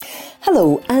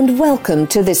Hello and welcome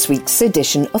to this week's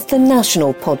edition of the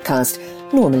National Podcast,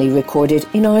 normally recorded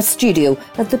in our studio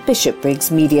at the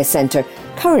Bishopbriggs Media Centre,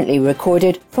 currently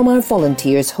recorded from our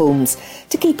volunteers' homes.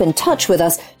 To keep in touch with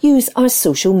us, use our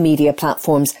social media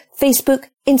platforms, Facebook,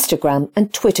 Instagram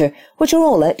and Twitter, which are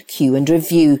all at Q and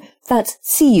Review. That's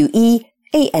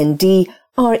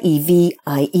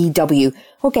CUEANDREVIEW,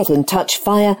 or get in touch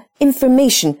via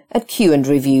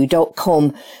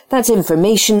information@qandreview.com. That's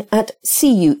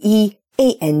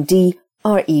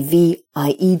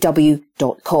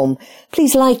information@CUEANDREVIEW.com.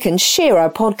 Please like and share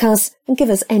our podcasts and give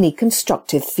us any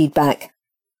constructive feedback.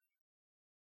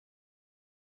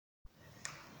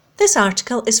 This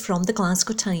article is from the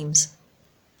Glasgow Times,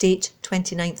 date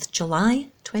 29th July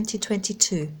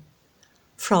 2022,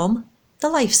 from the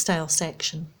Lifestyle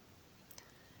section.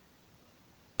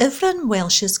 Ifran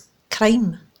Welsh's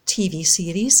crime TV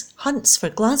series hunts for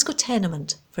Glasgow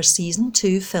tenement for Season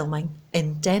 2 filming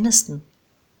in Dennistoun.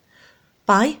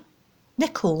 By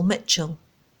Nicole Mitchell.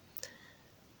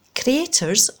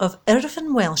 Creators of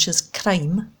Irvine Welsh's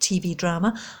crime TV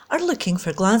drama are looking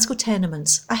for Glasgow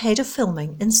tenements ahead of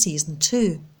filming in Season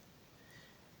 2.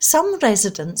 Some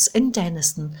residents in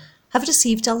Dennistoun have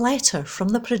received a letter from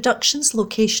the production's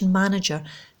location manager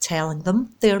telling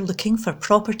them they are looking for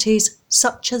properties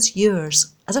such as yours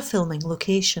as a filming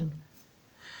location.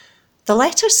 The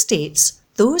letter states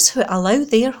those who allow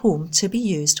their home to be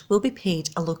used will be paid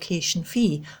a location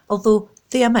fee, although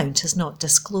the amount is not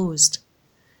disclosed.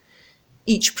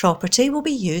 Each property will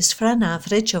be used for an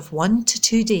average of 1 to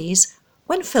 2 days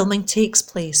when filming takes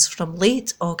place from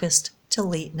late August to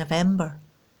late November.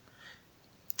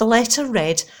 The letter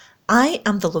read, "I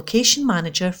am the location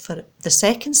manager for the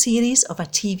second series of a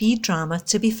TV drama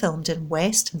to be filmed in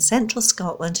West and Central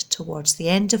Scotland towards the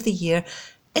end of the year,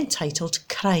 entitled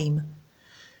Crime.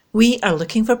 We are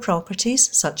looking for properties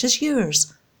such as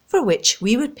yours, for which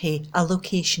we would pay a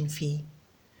location fee."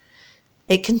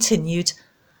 It continued,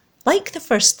 "Like the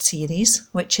first series,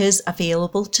 which is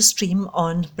available to stream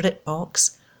on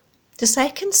BritBox, the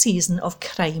second season of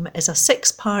Crime is a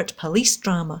 6-part police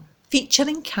drama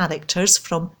featuring characters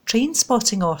from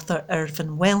Trainspotting author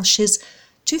Irvine Welsh's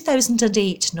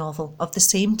 2008 novel of the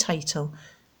same title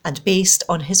and based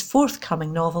on his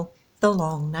forthcoming novel, The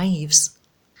Long Knives."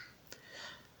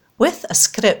 With a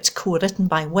script co-written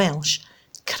by Welsh,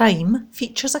 Crime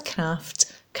features a cast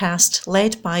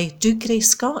led by Dougray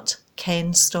Scott,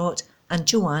 Ken Stott and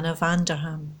Joanna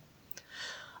Vanderham.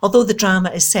 Although the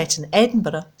drama is set in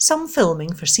Edinburgh, some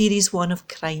filming for Series 1 of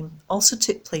Crime also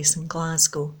took place in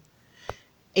Glasgow.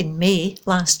 In May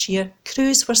last year,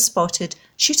 crews were spotted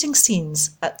shooting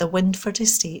scenes at the Windford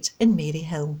Estate in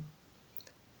Maryhill.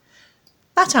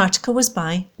 That article was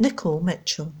by Nicole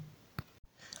Mitchell.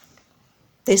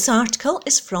 This article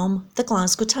is from the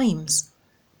Glasgow Times,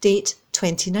 date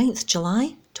 29th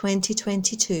July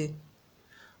 2022,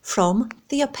 from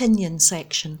the Opinion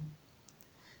section.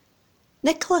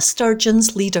 Nicola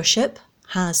Sturgeon's leadership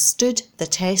has stood the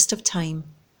test of time.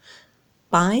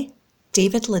 By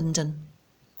David Linden.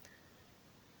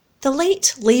 The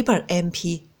late Labour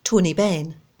MP Tony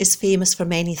Benn is famous for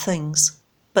many things,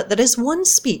 but there is one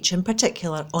speech in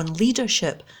particular on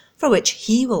leadership for which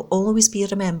he will always be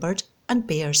remembered and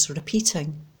bears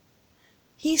repeating.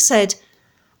 He said,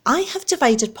 "I have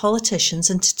divided politicians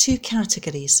into 2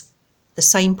 categories, the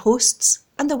signposts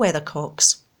and the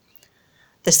weathercocks.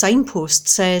 The signpost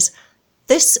says,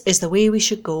 this is the way we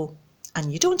should go,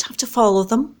 and you don't have to follow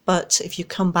them, but if you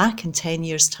come back in 10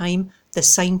 years' time, the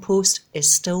signpost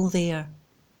is still there.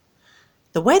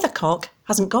 The weathercock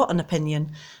hasn't got an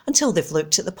opinion until they've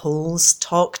looked at the polls,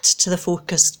 talked to the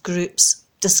focus groups,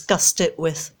 discussed it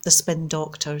with the spin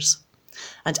doctors.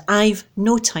 And I've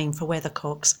no time for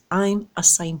weathercocks. I'm a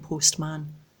signpost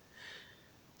man."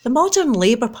 The modern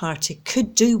Labour Party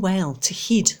could do well to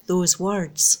heed those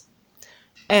words.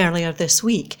 Earlier this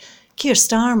week, Keir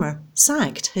Starmer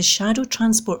sacked his shadow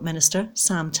Transport Minister,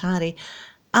 Sam Tarry,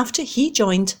 after he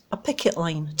joined a picket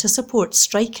line to support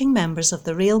striking members of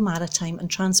the Rail Maritime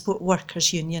and Transport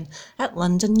Workers Union at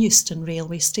London Euston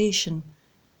Railway Station.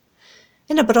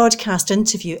 In a broadcast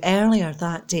interview earlier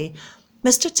that day,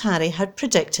 Mr Tarry had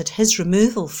predicted his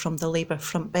removal from the Labour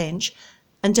front bench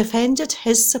and defended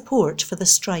his support for the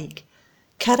strike,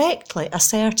 correctly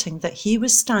asserting that he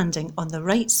was standing on the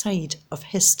right side of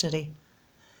history.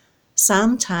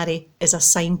 Sam Tarry is a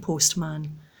signpost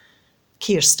man.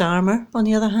 Keir Starmer, on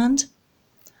the other hand?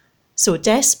 So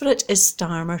desperate is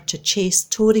Starmer to chase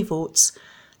Tory votes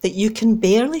that you can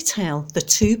barely tell the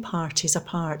 2 parties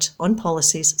apart on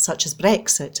policies such as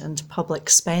Brexit and public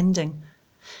spending.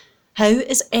 How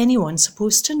is anyone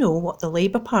supposed to know what the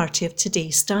Labour Party of today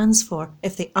stands for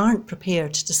if they aren't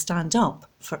prepared to stand up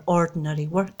for ordinary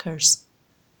workers?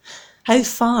 How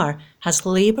far has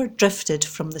Labour drifted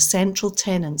from the central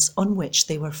tenets on which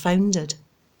they were founded?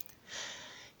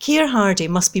 Keir Hardie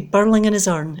must be burling in his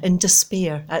urn in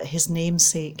despair at his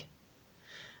namesake.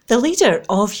 The leader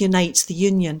of Unite the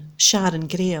Union, Sharon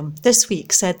Graham, this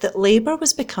week said that Labour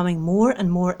was becoming more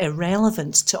and more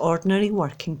irrelevant to ordinary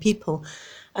working people,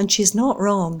 and she's not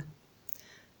wrong.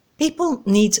 People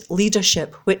need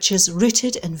leadership which is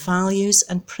rooted in values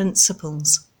and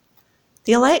principles.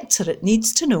 The electorate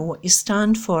needs to know what you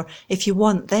stand for if you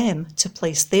want them to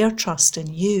place their trust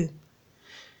in you.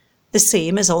 The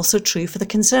same is also true for the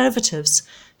Conservatives,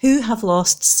 who have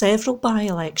lost several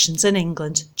by-elections in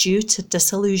England due to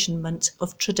disillusionment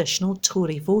of traditional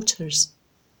Tory voters.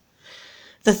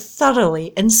 The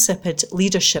thoroughly insipid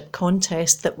leadership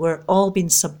contest that we're all being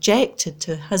subjected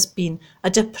to has been a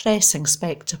depressing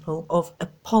spectacle of a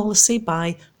policy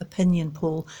by opinion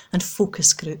poll and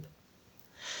focus group.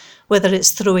 Whether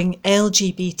it's throwing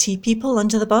LGBT people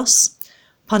under the bus,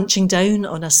 punching down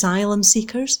on asylum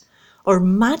seekers, or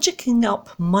magicking up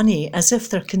money as if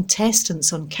they're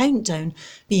contestants on Countdown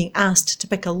being asked to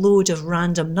pick a load of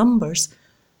random numbers,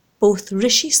 both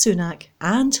Rishi Sunak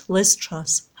and Liz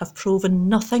Truss have proven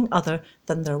nothing other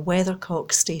than their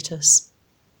weathercock status.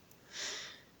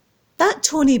 That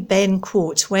Tony Benn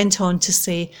quote went on to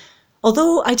say,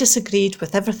 "Although I disagreed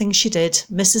with everything she did,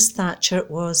 Mrs Thatcher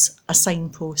was a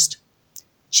signpost.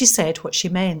 She said what she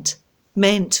meant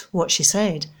what she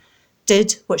said,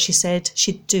 did what she said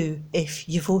she'd do if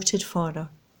you voted for her."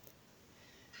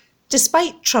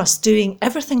 Despite Truss doing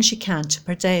everything she can to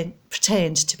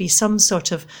pretend to be some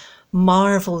sort of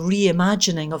Marvel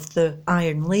reimagining of the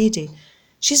Iron Lady,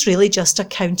 she's really just a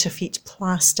counterfeit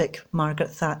plastic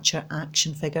Margaret Thatcher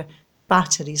action figure,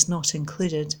 batteries not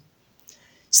included.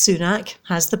 Sunak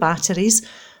has the batteries,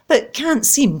 but can't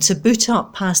seem to boot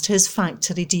up past his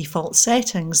factory default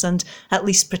settings and at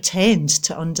least pretend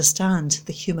to understand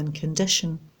the human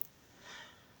condition.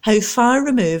 How far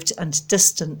removed and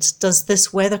distant does this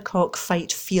weathercock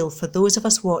fight feel for those of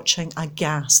us watching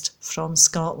aghast from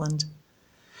Scotland?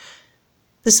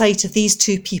 The sight of these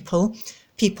two people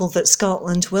that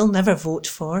Scotland will never vote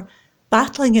for,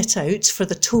 battling it out for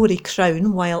the Tory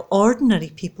crown while ordinary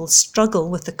people struggle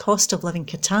with the cost of living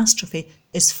catastrophe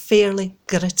is fairly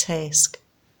grotesque.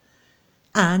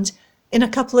 And in a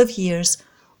couple of years,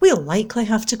 we'll likely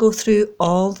have to go through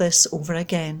all this over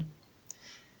again.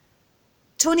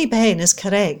 Tony Benn is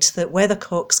correct that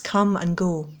weathercocks come and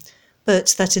go,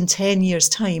 but that in 10 years'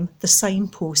 time the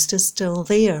signpost is still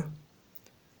there.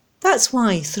 That's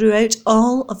why throughout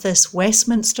all of this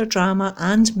Westminster drama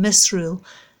and misrule,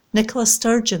 Nicola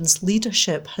Sturgeon's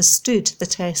leadership has stood the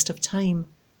test of time.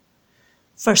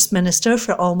 First Minister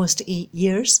for almost 8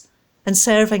 years, and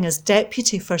serving as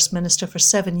Deputy First Minister for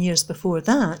 7 years before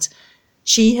that,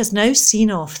 she has now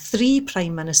seen off 3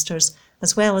 Prime Ministers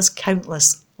as well as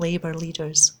countless Labour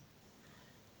leaders.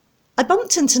 I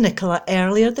bumped into Nicola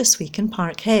earlier this week in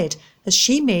Parkhead as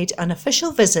she made an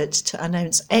official visit to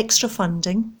announce extra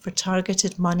funding for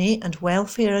targeted money and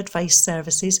welfare advice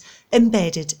services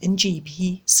embedded in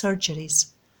GP surgeries.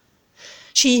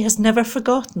 She has never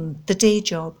forgotten the day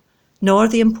job, nor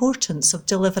the importance of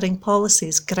delivering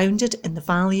policies grounded in the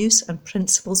values and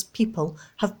principles people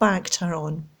have backed her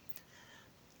on.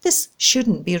 This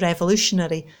shouldn't be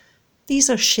revolutionary. These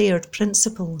are shared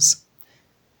principles.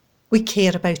 We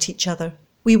care about each other.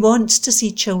 We want to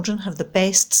see children have the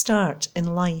best start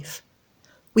in life.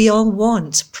 We all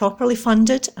want properly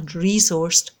funded and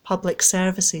resourced public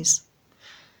services.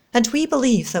 And we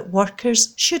believe that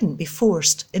workers shouldn't be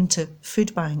forced into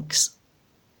food banks.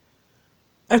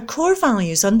 Our core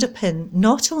values underpin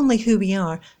not only who we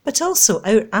are, but also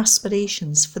our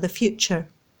aspirations for the future.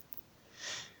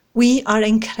 We are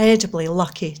incredibly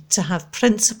lucky to have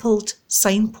principled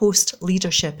signpost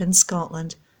leadership in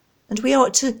Scotland, and we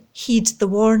ought to heed the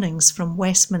warnings from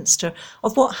Westminster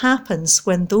of what happens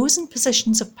when those in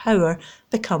positions of power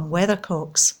become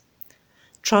weathercocks.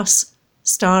 Truss,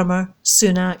 Starmer,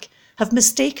 Sunak have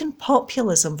mistaken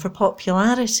populism for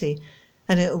popularity,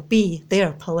 and it will be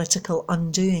their political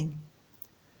undoing.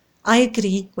 I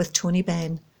agree with Tony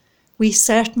Benn. We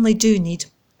certainly do need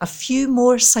a few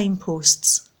more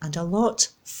signposts and a lot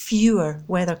fewer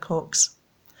weathercocks.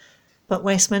 But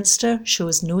Westminster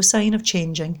shows no sign of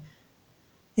changing.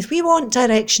 If we want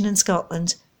direction in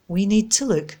Scotland, we need to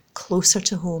look closer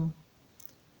to home.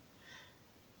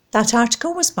 That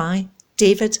article was by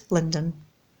David Linden.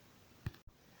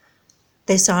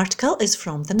 This article is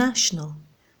from The National,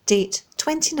 date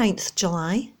 29th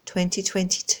July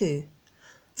 2022,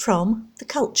 from the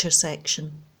Culture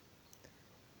section.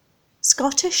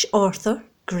 Scottish author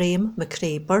Graeme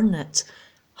McCrae Burnett,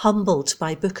 humbled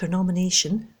by Booker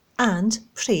nomination and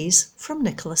praise from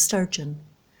Nicola Sturgeon.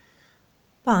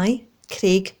 By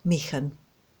Craig Meechan.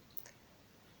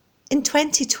 In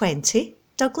 2020,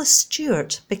 Douglas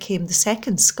Stewart became the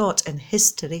second Scot in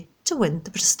history to win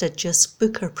the prestigious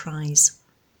Booker Prize.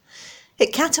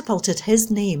 It catapulted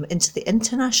his name into the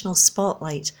international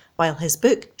spotlight, while his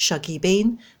book, Shuggie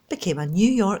Bain, became a New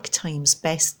York Times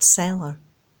bestseller.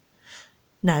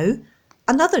 Now,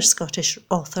 another Scottish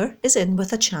author is in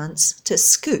with a chance to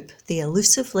scoop the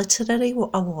elusive literary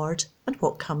award and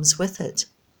what comes with it.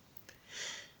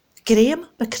 Graeme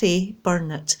McCrae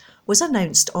Burnett was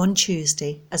announced on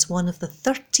Tuesday as one of the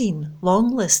 13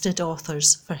 long-listed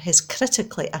authors for his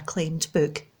critically acclaimed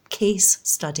book, Case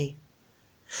Study.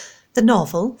 The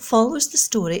novel follows the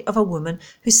story of a woman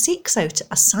who seeks out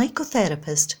a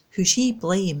psychotherapist who she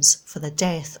blames for the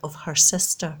death of her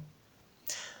sister.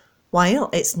 While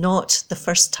it's not the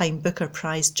first time Booker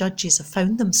Prize judges have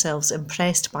found themselves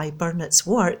impressed by Burnett's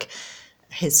work,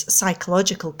 his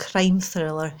psychological crime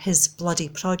thriller His Bloody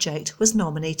Project was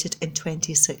nominated in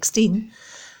 2016,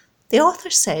 the author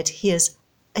said he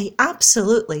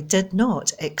absolutely did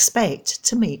not expect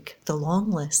to make the long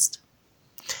list.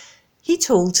 He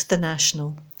told The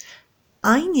National,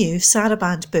 "I knew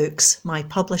Sarabande Books, my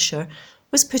publisher,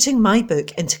 was putting my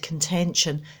book into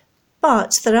contention,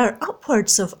 but there are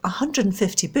upwards of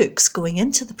 150 books going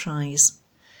into the prize.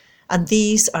 And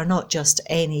these are not just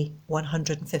any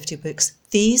 150 books.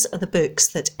 These are the books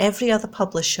that every other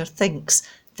publisher thinks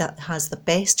that has the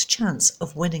best chance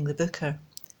of winning the Booker.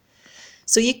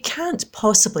 So you can't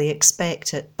possibly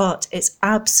expect it, but it's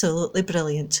absolutely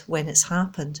brilliant when it's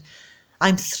happened.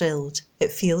 I'm thrilled.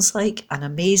 It feels like an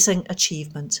amazing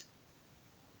achievement."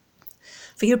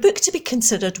 For your book to be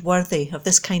considered worthy of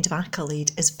this kind of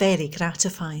accolade is very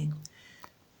gratifying.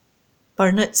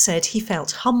 Burnett said he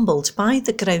felt humbled by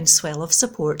the groundswell of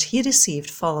support he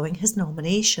received following his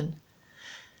nomination.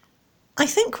 "I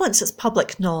think once it's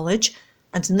public knowledge,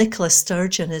 and Nicola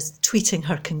Sturgeon is tweeting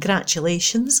her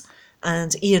congratulations,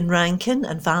 and Ian Rankin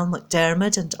and Val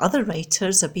McDermid and other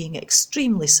writers are being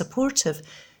extremely supportive,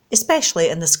 especially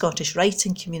in the Scottish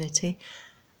writing community,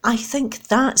 I think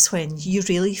that's when you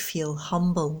really feel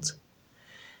humbled."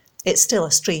 It's still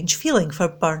a strange feeling for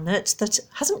Burnett that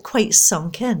hasn't quite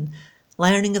sunk in,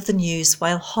 learning of the news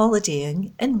while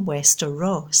holidaying in Wester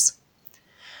Ross.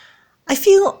 "I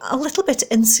feel a little bit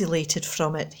insulated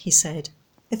from it," he said.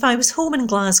 "If I was home in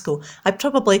Glasgow, I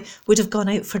probably would have gone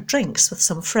out for drinks with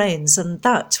some friends, and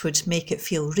that would make it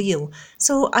feel real,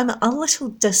 so I'm a little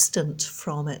distant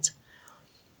from it."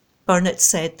 Burnett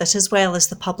said that as well as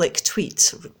the public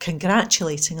tweet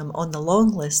congratulating him on the long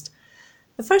list,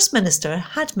 the First Minister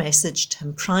had messaged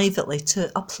him privately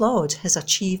to applaud his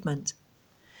achievement.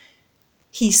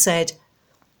 He said,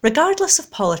 "Regardless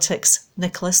of politics,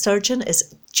 Nicola Sturgeon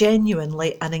is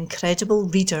genuinely an incredible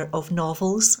reader of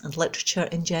novels and literature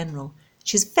in general.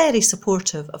 She's very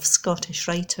supportive of Scottish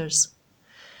writers.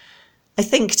 I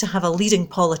think to have a leading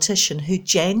politician who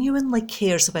genuinely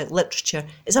cares about literature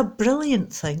is a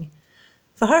brilliant thing.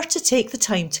 For her to take the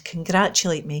time to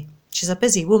congratulate me, she's a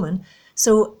busy woman,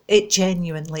 so it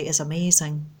genuinely is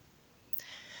amazing."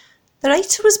 The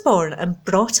writer was born and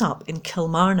brought up in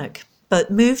Kilmarnock,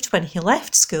 but moved when he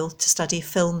left school to study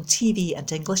film, TV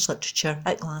and English literature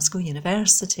at Glasgow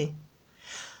University.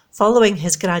 Following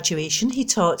his graduation, he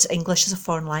taught English as a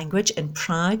foreign language in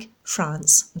Prague,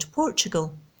 France and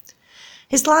Portugal.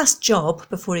 His last job,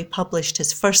 before he published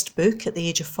his first book at the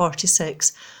age of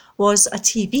 46, was a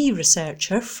TV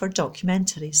researcher for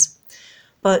documentaries.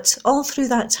 But all through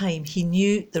that time, he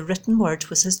knew the written word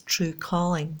was his true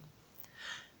calling.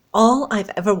 "All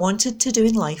I've ever wanted to do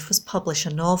in life was publish a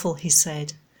novel," he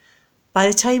said. "By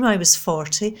the time I was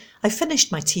 40, I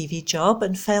finished my TV job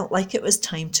and felt like it was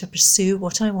time to pursue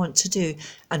what I want to do,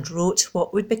 and wrote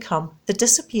what would become The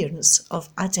Disappearance of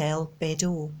Adele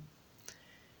Bedeau."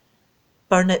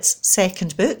 Burnett's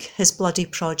second book, His Bloody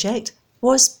Project,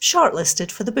 was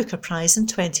shortlisted for the Booker Prize in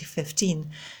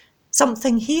 2015,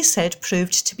 something he said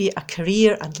proved to be a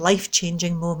career and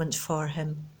life-changing moment for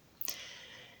him.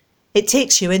 It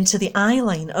takes you into the eye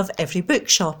line of every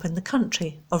bookshop in the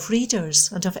country, of readers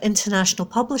and of international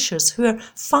publishers who are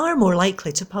far more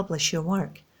likely to publish your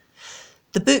work.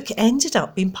 The book ended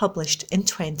up being published in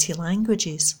 20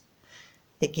 languages.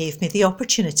 It gave me the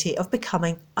opportunity of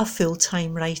becoming a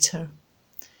full-time writer.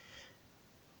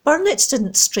 Burnett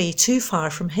didn't stray too far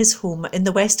from his home in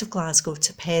the west of Glasgow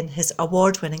to pen his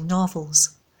award-winning novels.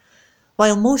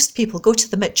 While most people go to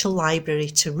the Mitchell Library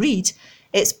to read,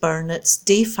 it's Burnett's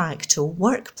de facto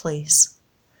workplace.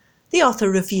 The author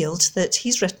revealed that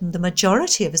he's written the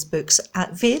majority of his books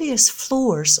at various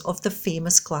floors of the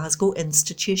famous Glasgow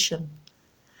institution.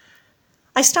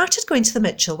 I started going to the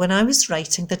Mitchell when I was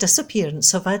writing The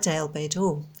Disappearance of Adele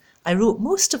Bedeau. I wrote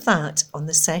most of that on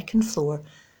the second floor.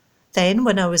 Then,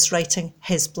 when I was writing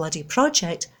His Bloody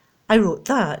Project, I wrote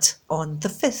that on the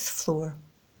fifth floor.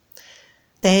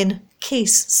 Then,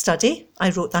 Case Study, I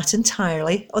wrote that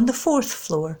entirely on the fourth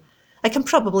floor. I can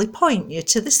probably point you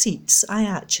to the seats I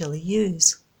actually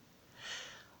use.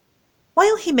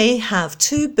 While he may have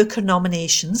 2 Booker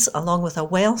nominations along with a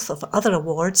wealth of other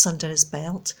awards under his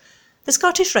belt, the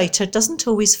Scottish writer doesn't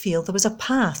always feel there was a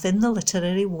path in the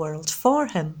literary world for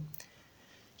him.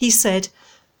 He said,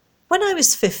 "When I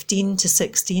was 15 to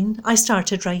 16, I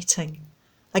started writing.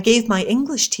 I gave my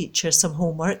English teacher some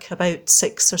homework, about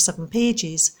 6 or 7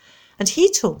 pages, and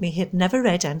he told me he had never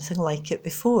read anything like it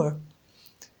before.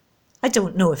 I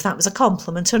don't know if that was a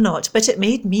compliment or not, but it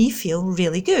made me feel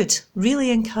really good,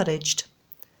 really encouraged.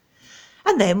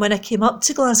 And then when I came up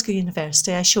to Glasgow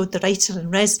University, I showed the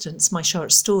writer-in-residence my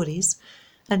short stories,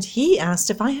 and he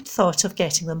asked if I had thought of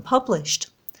getting them published.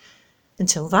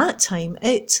 Until that time,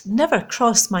 it never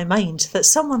crossed my mind that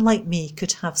someone like me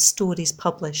could have stories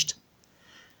published.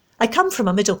 I come from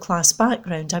a middle-class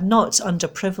background, I'm not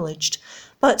underprivileged,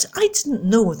 but I didn't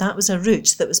know that was a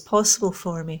route that was possible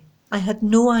for me. I had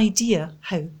no idea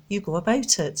how you go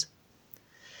about it."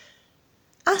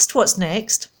 Asked what's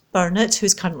next, Burnett,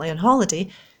 who's currently on holiday,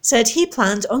 said he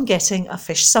planned on getting a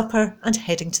fish supper and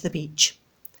heading to the beach.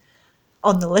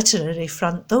 On the literary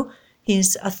front, though,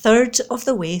 he's a third of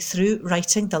the way through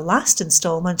writing the last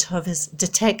instalment of his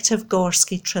Detective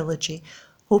Gorski trilogy,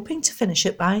 hoping to finish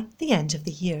it by the end of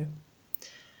the year.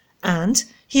 And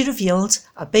he revealed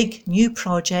a big new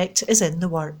project is in the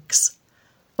works.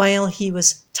 While he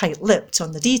was tight-lipped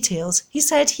on the details, he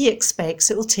said he expects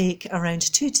it will take around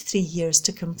 2 to 3 years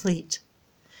to complete.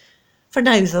 For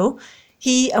now, though,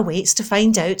 he awaits to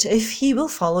find out if he will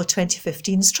follow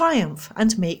 2015's triumph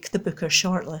and make the Booker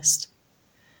shortlist.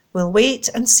 "We'll wait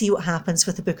and see what happens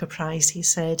with the Booker Prize," he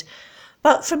said.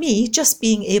 "But for me, just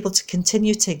being able to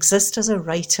continue to exist as a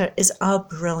writer is a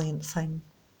brilliant thing."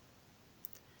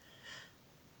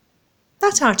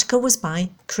 That article was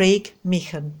by Craig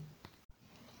Meehan.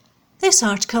 This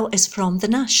article is from The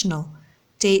National,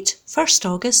 date 1st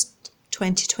August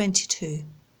 2022,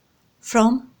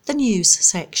 from the news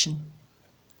section.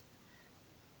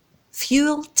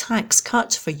 Fuel tax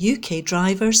cut for UK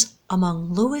drivers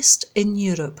among lowest in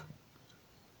Europe,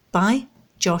 by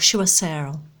Joshua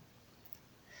Searle.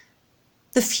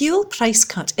 The fuel price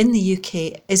cut in the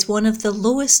UK is one of the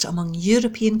lowest among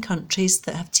European countries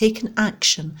that have taken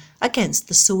action against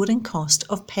the soaring cost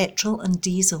of petrol and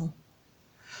diesel.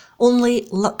 Only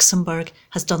Luxembourg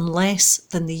has done less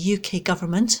than the UK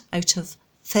government out of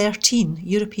 13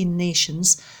 European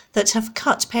nations that have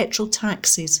cut petrol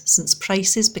taxes since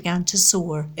prices began to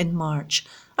soar in March,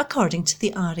 according to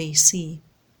the RAC.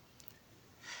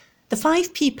 The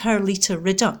 5p per litre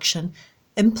reduction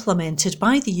implemented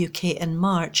by the UK in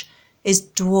March is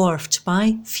dwarfed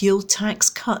by fuel tax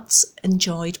cuts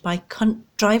enjoyed by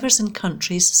drivers in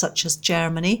countries such as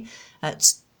Germany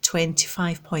at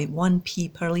 25.1p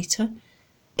per litre,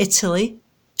 Italy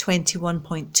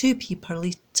 21.2p per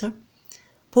litre,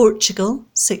 Portugal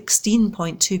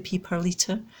 16.2p per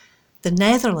litre, the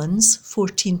Netherlands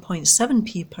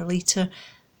 14.7p per litre,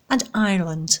 and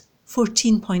Ireland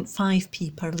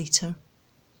 14.5p per litre.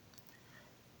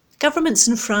 Governments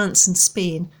in France and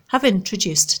Spain have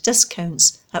introduced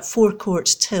discounts at forecourt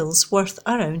tills worth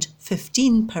around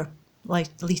 15 per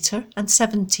litre and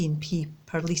 17p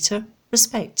per litre,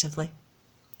 respectively.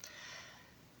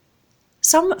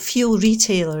 Some fuel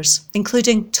retailers,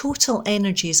 including Total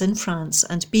Energies in France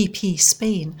and BP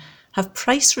Spain, have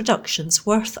price reductions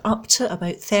worth up to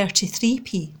about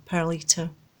 33p per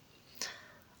litre.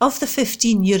 Of the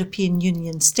 15 European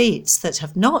Union states that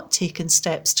have not taken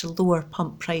steps to lower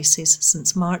pump prices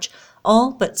since March,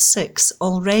 all but 6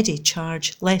 already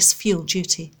charge less fuel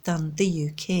duty than the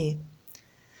UK.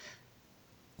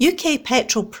 UK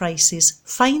petrol prices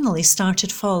finally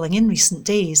started falling in recent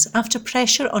days after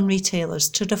pressure on retailers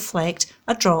to reflect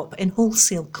a drop in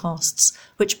wholesale costs,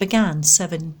 which began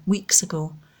 7 weeks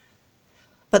ago.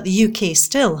 But the UK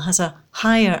still has a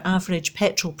higher average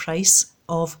petrol price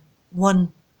of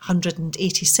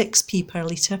 186p per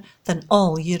litre than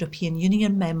all European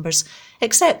Union members,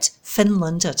 except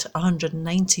Finland at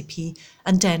 190p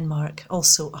and Denmark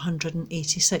also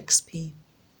 186p.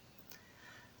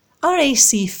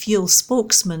 RAC fuel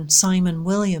spokesman Simon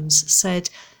Williams said,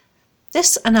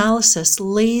 This analysis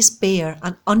lays bare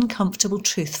an uncomfortable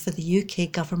truth for the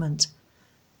UK government,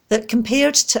 that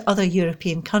compared to other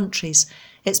European countries,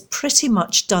 it's pretty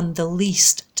much done the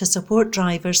least to support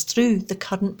drivers through the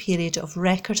current period of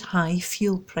record high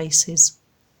fuel prices.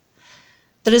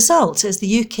 The result is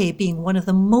the UK being one of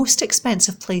the most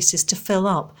expensive places to fill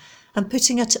up and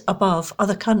putting it above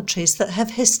other countries that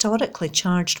have historically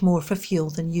charged more for fuel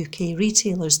than UK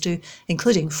retailers do,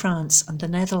 including France and the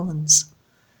Netherlands.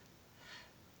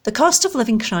 The cost of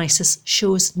living crisis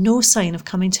shows no sign of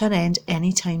coming to an end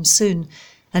anytime soon,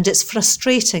 and it's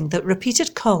frustrating that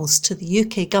repeated calls to the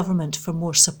UK government for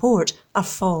more support are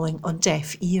falling on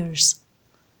deaf ears.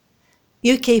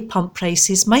 UK pump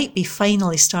prices might be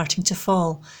finally starting to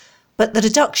fall, but the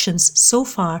reductions so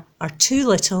far are too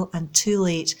little and too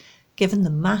late, given the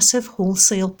massive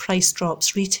wholesale price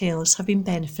drops retailers have been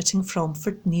benefiting from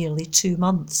for nearly 2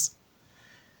 months.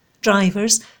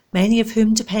 Drivers, many of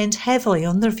whom depend heavily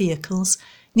on their vehicles,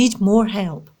 need more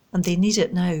help, and they need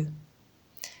it now.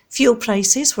 Fuel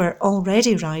prices were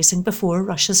already rising before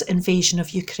Russia's invasion of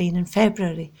Ukraine in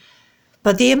February,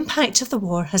 but the impact of the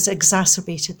war has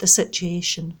exacerbated the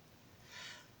situation.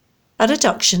 A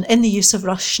reduction in the use of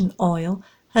Russian oil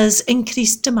has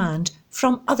increased demand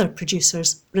from other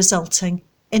producers, resulting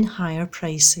in higher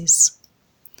prices.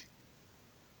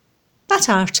 That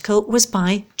article was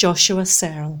by Joshua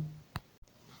Searle.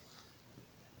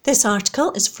 This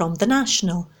article is from The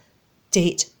National,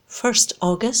 date 1st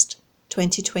August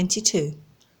 2022,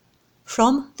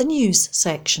 from the news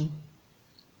section.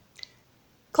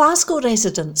 Glasgow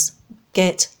residents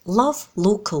get Love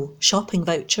Local shopping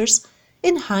vouchers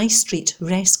in High Street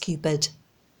rescue bid,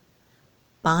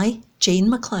 by Jane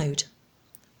MacLeod.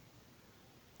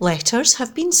 Letters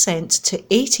have been sent to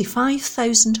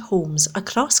 85,000 homes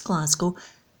across Glasgow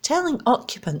telling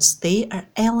occupants they are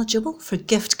eligible for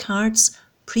gift cards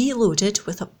preloaded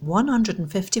with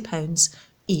 £150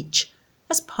 each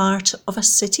as part of a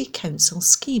city council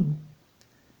scheme.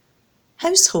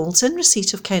 Households in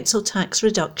receipt of council tax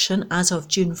reduction as of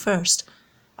June 1st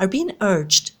are being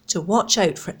urged to watch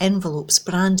out for envelopes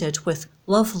branded with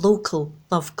Love Local,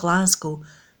 Love Glasgow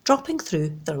dropping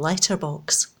through their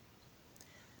letterbox.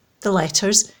 The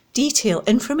letters detail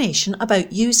information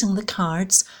about using the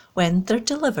cards when they're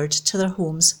delivered to their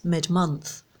homes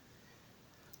mid-month.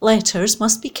 Letters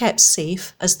must be kept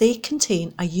safe as they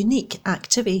contain a unique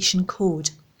activation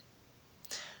code.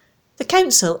 The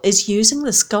council is using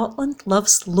the Scotland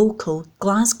Loves Local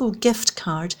Glasgow gift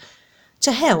card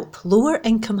to help lower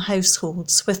income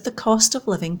households with the cost of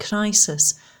living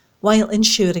crisis, while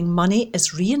ensuring money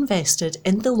is reinvested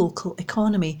in the local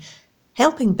economy,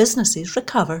 helping businesses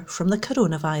recover from the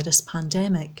coronavirus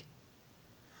pandemic.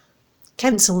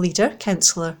 Council leader,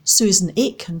 Councillor Susan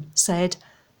Aitken, said,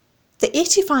 "The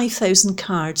 85,000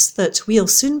 cards that we'll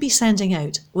soon be sending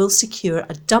out will secure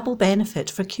a double benefit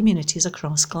for communities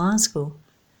across Glasgow.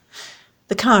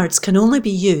 The cards can only be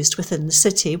used within the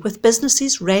city with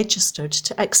businesses registered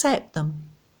to accept them.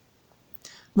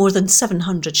 More than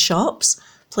 700 shops,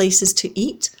 places to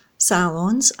eat,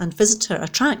 salons and visitor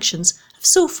attractions have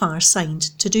so far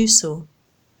signed to do so.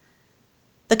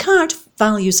 The card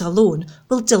values alone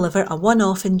will deliver a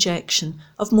one-off injection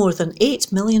of more than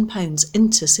 £8 million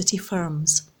into city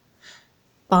firms.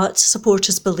 But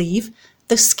supporters believe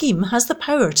the scheme has the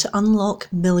power to unlock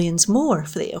millions more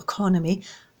for the economy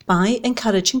by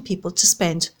encouraging people to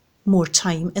spend more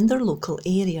time in their local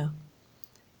area."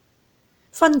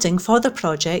 Funding for the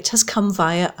project has come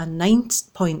via a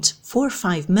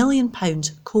 £9.45 million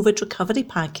COVID recovery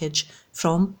package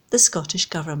from the Scottish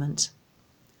Government.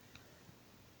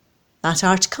 That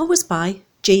article was by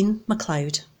Jane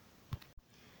MacLeod.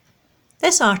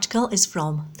 This article is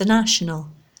from The National,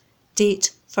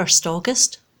 date 1st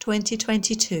August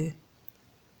 2022,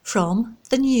 from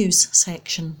the news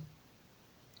section.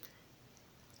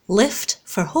 Lift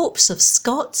for hopes of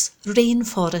Scots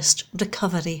rainforest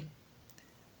recovery,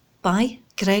 by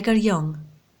Gregor Young.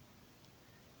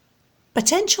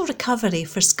 Potential recovery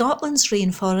for Scotland's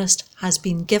rainforest has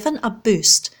been given a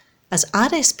boost as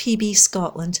RSPB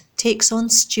Scotland takes on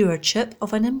stewardship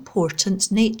of an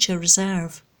important nature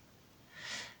reserve.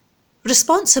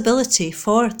 Responsibility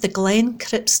for the Glen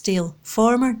Cripsdale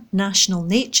former National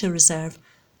Nature Reserve,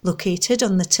 located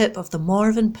on the tip of the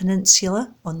Morven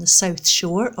Peninsula on the south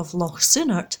shore of Loch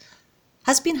Soonart,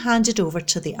 has been handed over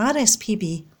to the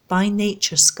RSPB by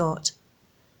Nature Scot.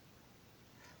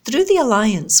 Through the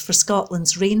Alliance for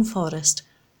Scotland's Rainforest,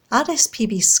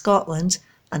 RSPB Scotland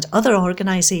and other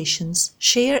organisations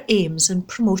share aims in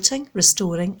promoting,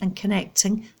 restoring and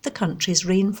connecting the country's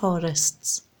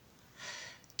rainforests.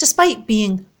 Despite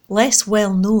being less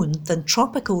well known than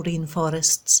tropical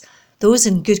rainforests, those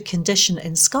in good condition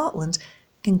in Scotland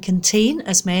can contain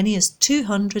as many as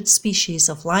 200 species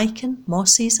of lichen,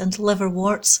 mosses and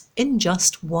liverworts in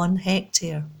just 1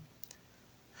 hectare.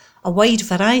 A wide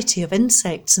variety of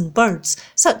insects and birds,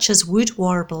 such as wood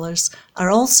warblers, are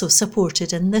also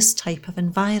supported in this type of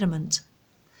environment.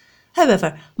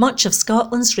 However, much of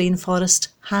Scotland's rainforest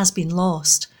has been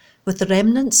lost, with the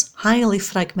remnants highly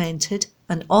fragmented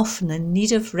and often in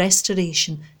need of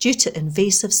restoration due to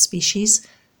invasive species,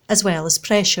 as well as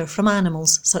pressure from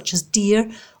animals such as deer,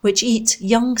 which eat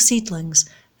young seedlings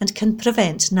and can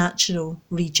prevent natural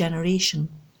regeneration.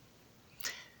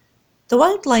 The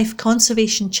wildlife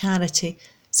conservation charity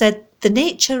said the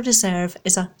nature reserve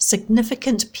is a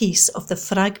significant piece of the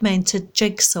fragmented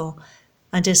jigsaw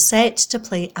and is set to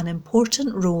play an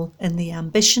important role in the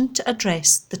ambition to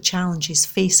address the challenges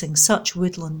facing such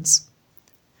woodlands.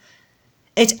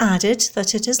 It added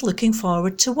that it is looking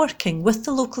forward to working with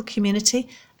the local community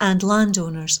and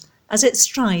landowners as it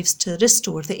strives to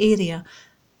restore the area,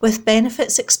 with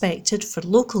benefits expected for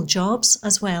local jobs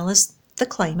as well as the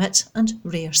climate and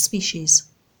rare species.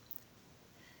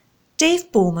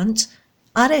 Dave Beaumont,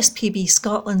 RSPB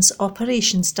Scotland's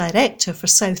Operations Director for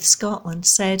South Scotland,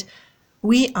 said,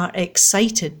 "We are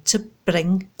excited to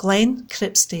bring Glen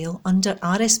Cripsdale under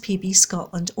RSPB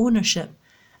Scotland ownership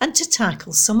and to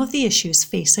tackle some of the issues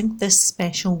facing this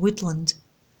special woodland.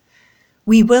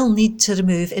 We will need to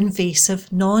remove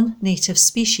invasive non-native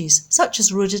species such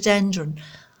as rhododendron,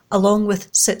 along with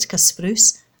Sitka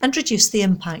spruce, and reduce the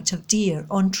impact of deer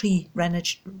on tree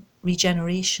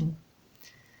regeneration.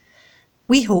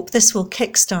 We hope this will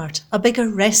kickstart a bigger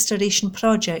restoration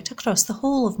project across the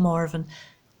whole of Morven,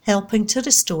 helping to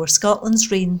restore Scotland's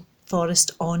rainforest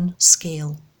on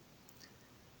scale."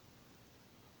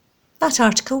 That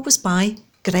article was by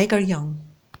Gregor Young.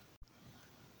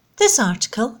 This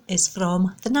article is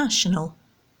from The National,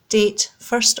 date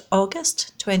 1st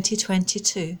August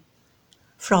 2022,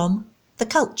 from the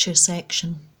Culture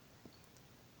section.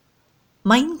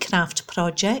 Minecraft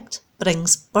project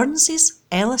brings Burns's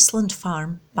Ellisland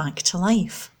farm back to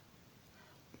life,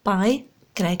 by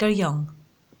Gregor Young.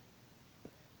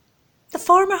 The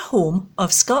former home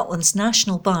of Scotland's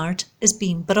national bard is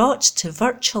being brought to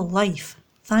virtual life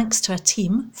thanks to a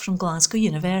team from Glasgow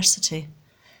University.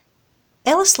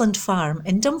 Ellisland Farm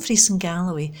in Dumfries and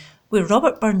Galloway, where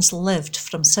Robert Burns lived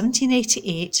from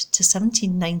 1788 to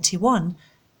 1791,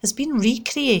 has been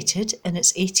recreated in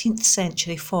its 18th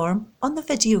century form on the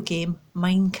video game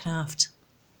Minecraft.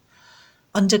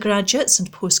 Undergraduates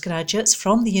and postgraduates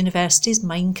from the university's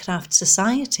Minecraft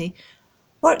Society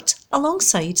worked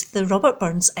alongside the Robert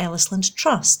Burns Ellisland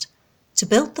Trust to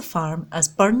build the farm as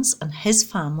Burns and his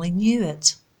family knew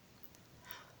it.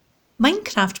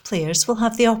 Minecraft players will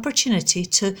have the opportunity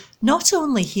to not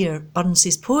only hear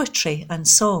Burns's poetry and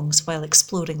songs while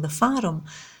exploring the farm,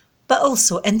 but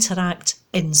also interact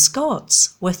in Scots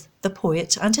with the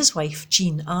poet and his wife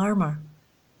Jean Armour.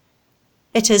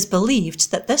 It is believed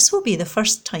that this will be the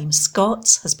first time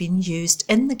Scots has been used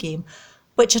in the game,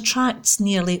 which attracts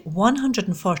nearly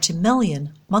 140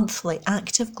 million monthly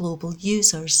active global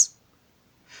users.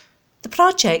 The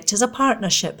project is a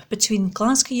partnership between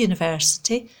Glasgow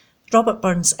University, Robert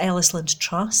Burns Ellisland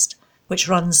Trust, which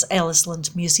runs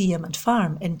Ellisland Museum and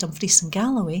Farm in Dumfries and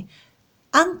Galloway,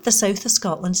 and the South of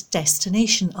Scotland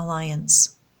Destination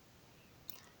Alliance.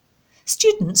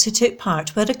 Students who took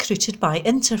part were recruited by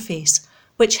Interface,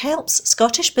 which helps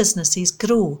Scottish businesses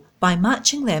grow by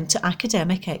matching them to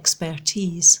academic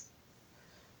expertise.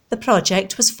 The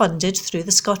project was funded through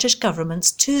the Scottish Government's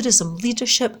Tourism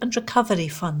Leadership and Recovery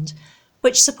Fund,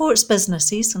 which supports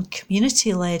businesses and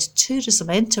community-led tourism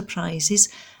enterprises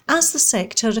as the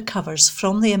sector recovers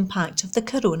from the impact of the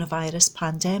coronavirus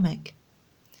pandemic.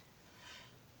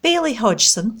 Bailey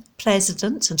Hodgson,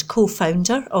 president and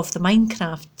co-founder of the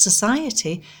Minecraft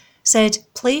Society, said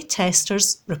play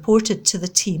testers reported to the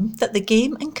team that the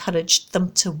game encouraged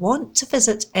them to want to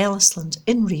visit Ellisland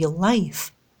in real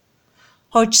life.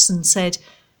 Hodgson said,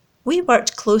 "We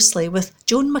worked closely with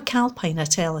Joan McAlpine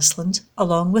at Ellisland,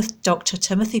 along with Dr.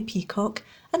 Timothy Peacock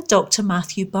and Dr.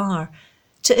 Matthew Barr,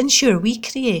 to ensure we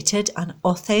created an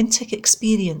authentic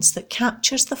experience that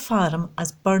captures the farm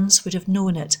as Burns would have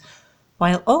known it,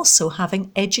 while also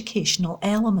having educational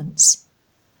elements.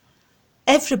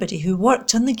 Everybody who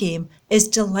worked on the game is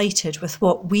delighted with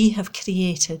what we have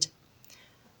created.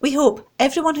 We hope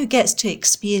everyone who gets to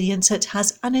experience it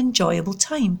has an enjoyable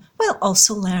time while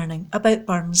also learning about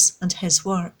Burns and his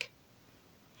work."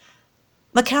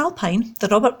 McAlpine, the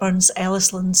Robert Burns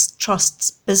Ellisland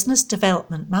Trust's Business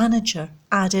Development Manager,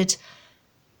 added,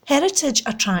 Heritage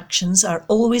attractions are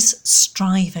always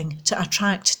striving to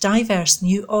attract diverse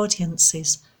new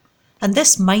audiences, and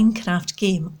this Minecraft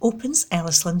game opens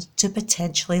Ellisland to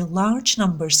potentially large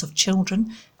numbers of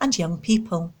children and young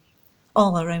people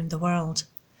all around the world.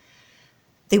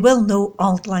 They will know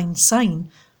Auld Lang Syne,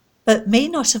 but may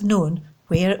not have known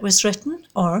where it was written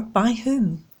or by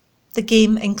whom. The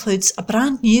game includes a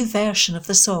brand new version of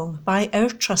the song by our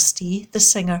trustee, the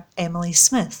singer Emily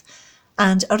Smith,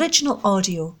 and original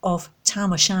audio of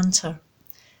Tam O'Shanter.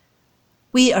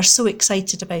 We are so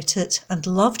excited about it and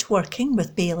loved working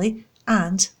with Bailey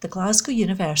and the Glasgow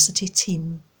University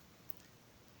team.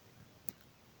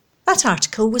 That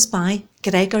article was by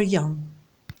Gregor Young.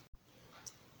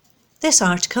 This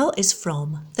article is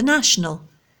from The National,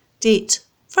 date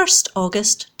 1st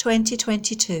August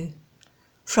 2022,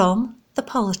 from the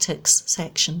Politics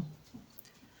section.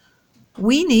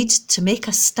 We need to make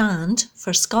a stand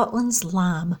for Scotland's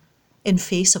lamb in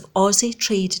face of Aussie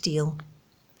trade deal.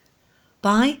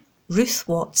 By Ruth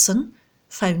Watson,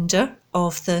 founder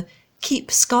of the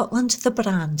Keep Scotland the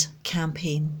Brand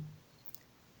campaign.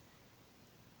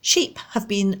 Sheep have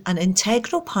been an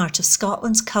integral part of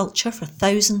Scotland's culture for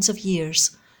thousands of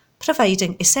years,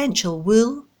 providing essential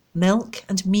wool, milk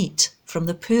and meat from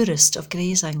the poorest of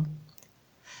grazing.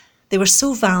 They were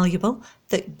so valuable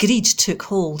that greed took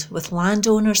hold, with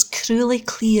landowners cruelly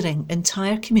clearing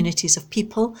entire communities of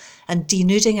people and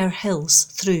denuding our hills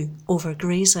through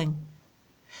overgrazing.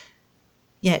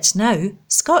 Yet now,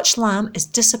 Scotch lamb is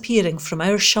disappearing from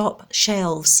our shop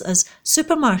shelves as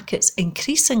supermarkets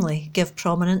increasingly give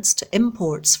prominence to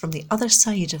imports from the other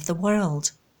side of the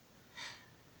world.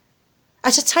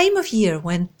 At a time of year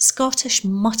when Scottish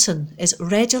mutton is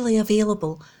readily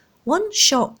available, one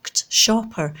shocked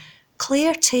shopper,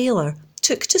 Claire Taylor,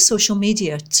 took to social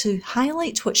media to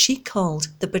highlight what she called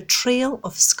the betrayal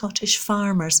of Scottish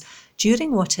farmers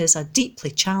during what is a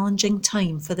deeply challenging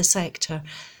time for the sector,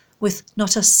 with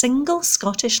not a single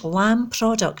Scottish lamb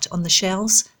product on the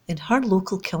shelves in her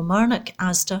local Kilmarnock,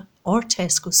 Asda or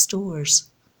Tesco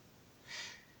stores.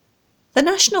 The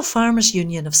National Farmers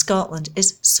Union of Scotland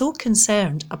is so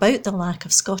concerned about the lack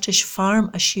of Scottish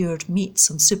farm-assured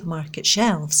meats on supermarket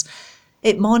shelves,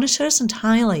 it monitors and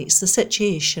highlights the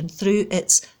situation through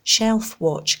its Shelf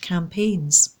Watch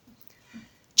campaigns.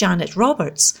 Janet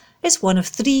Roberts is one of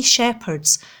 3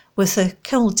 shepherds with the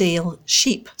Kildale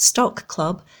Sheep Stock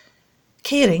Club,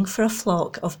 caring for a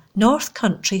flock of North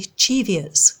Country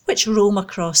Cheviots, which roam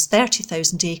across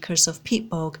 30,000 acres of peat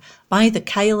bog by the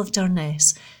Kyle of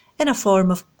Durness, in a form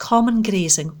of common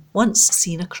grazing once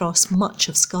seen across much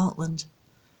of Scotland.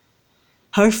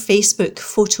 Her Facebook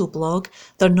photo blog,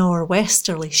 The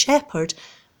Norwesterly Shepherd,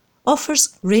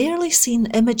 offers rarely seen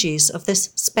images of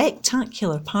this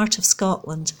spectacular part of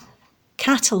Scotland,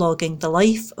 cataloguing the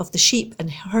life of the sheep in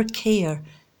her care,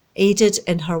 aided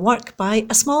in her work by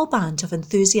a small band of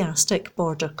enthusiastic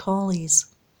border collies.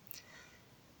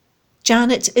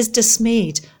 Janet is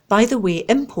dismayed by the way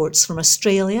imports from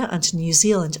Australia and New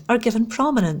Zealand are given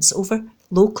prominence over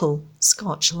local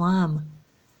Scotch lamb.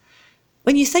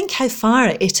 When you think how far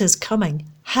it is coming,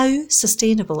 how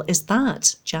sustainable is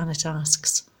that? Janet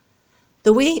asks.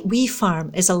 The way we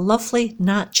farm is a lovely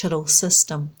natural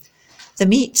system. The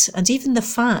meat and even the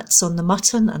fats on the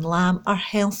mutton and lamb are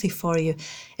healthy for you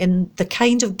in the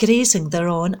kind of grazing they're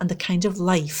on and the kind of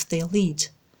life they lead.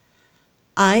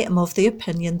 I am of the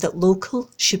opinion that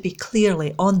local should be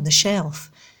clearly on the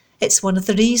shelf. It's one of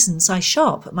the reasons I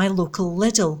shop at my local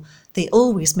Lidl. They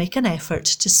always make an effort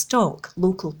to stock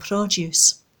local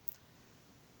produce.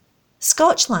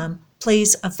 Scotch lamb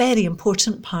plays a very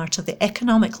important part of the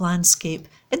economic landscape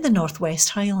in the North West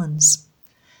Highlands.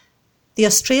 The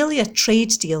Australia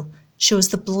trade deal shows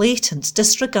the blatant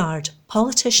disregard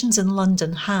politicians in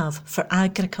London have for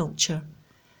agriculture.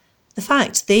 The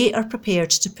fact they are prepared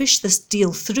to push this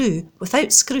deal through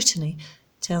without scrutiny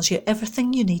tells you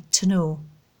everything you need to know.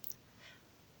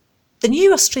 The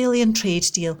new Australian trade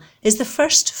deal is the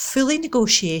first fully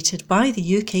negotiated by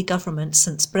the UK government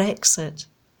since Brexit.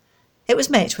 It was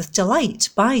met with delight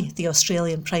by the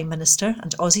Australian Prime Minister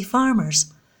and Aussie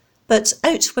farmers. But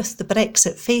out with the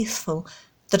Brexit faithful,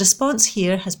 the response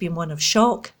here has been one of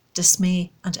shock,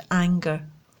 dismay and anger.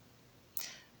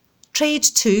 Trade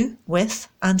to, with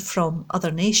and from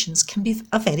other nations can be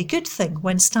a very good thing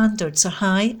when standards are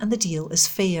high and the deal is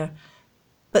fair.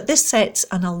 But this sets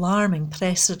an alarming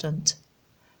precedent.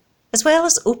 As well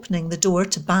as opening the door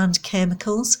to banned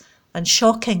chemicals and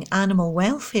shocking animal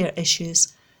welfare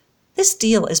issues, this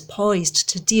deal is poised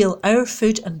to deal our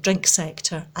food and drink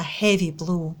sector a heavy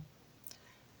blow.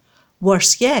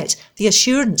 Worse yet, the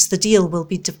assurance the deal will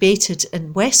be debated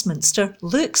in Westminster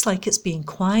looks like it's being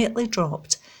quietly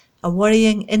dropped, a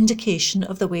worrying indication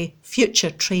of the way future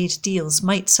trade deals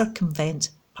might circumvent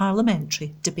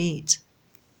parliamentary debate.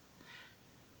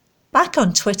 Back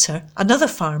on Twitter, another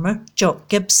farmer, Jock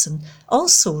Gibson,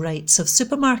 also writes of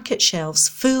supermarket shelves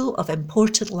full of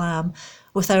imported lamb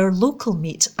with our local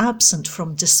meat absent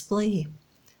from display.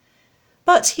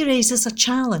 But he raises a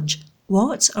challenge.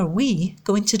 What are we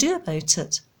going to do about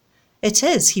it? It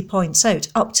is, he points out,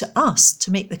 up to us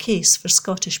to make the case for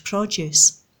Scottish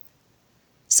produce.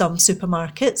 Some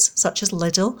supermarkets, such as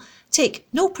Lidl, take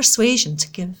no persuasion to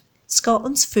give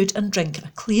Scotland's food and drink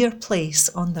a clear place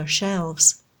on their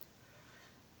shelves.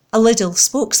 A Lidl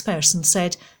spokesperson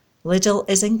said, Lidl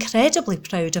is incredibly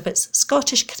proud of its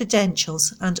Scottish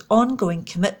credentials and ongoing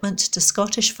commitment to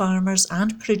Scottish farmers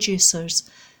and producers,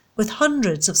 with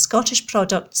hundreds of Scottish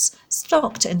products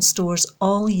stocked in stores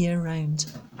all year round.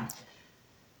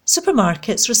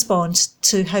 Supermarkets respond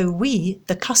to how we,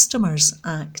 the customers,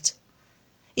 act.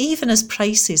 Even as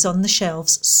prices on the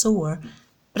shelves soar,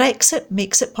 Brexit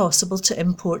makes it possible to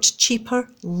import cheaper,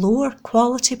 lower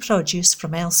quality produce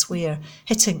from elsewhere,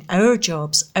 hitting our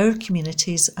jobs, our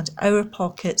communities and our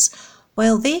pockets,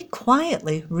 while they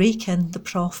quietly rake in the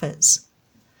profits.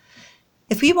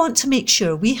 If we want to make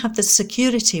sure we have the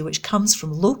security which comes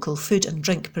from local food and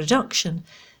drink production,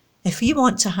 if we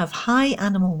want to have high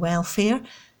animal welfare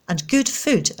and good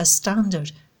food as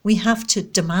standard, we have to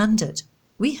demand it.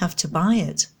 We have to buy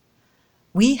it.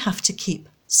 We have to keep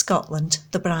Scotland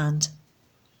the brand.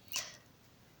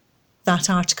 That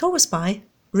article was by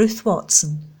Ruth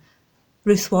Watson.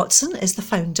 Ruth Watson is the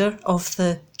founder of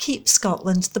the Keep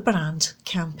Scotland the Brand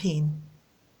campaign.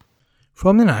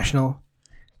 From The National,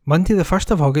 Monday the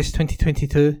 1st of August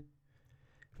 2022. In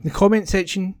the comment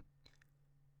section,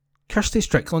 Kirsty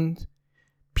Strickland,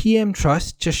 PM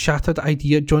Truss just shattered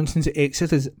idea Johnson's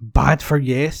exit is bad for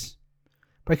yes,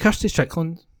 by Kirsty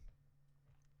Strickland.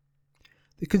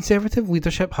 The Conservative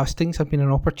leadership hustings have been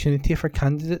an opportunity for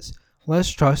candidates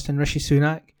Liz Truss and Rishi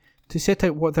Sunak to set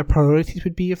out what their priorities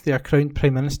would be if they are crowned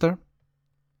Prime Minister.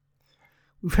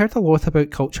 We've heard a lot about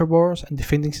culture wars and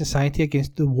defending society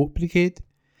against the woke brigade,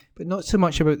 but not so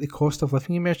much about the cost of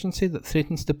living emergency that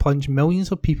threatens to plunge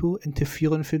millions of people into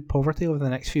fuel and food poverty over the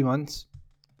next few months.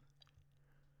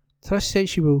 Truss says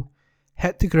she will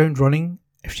hit the ground running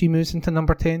if she moves into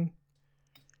number 10.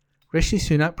 Rishi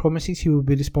Sunak promises he will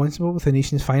be responsible with the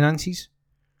nation's finances,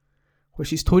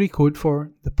 which is Tory code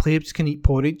for the plebs can eat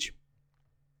porridge.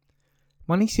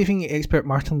 Money-saving expert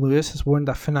Martin Lewis has warned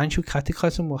a financial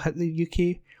cataclysm will hit the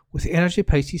UK, with energy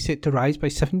prices set to rise by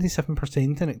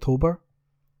 77% in October.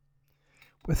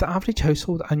 With the average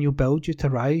household annual bill due to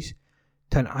rise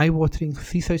to an eye-watering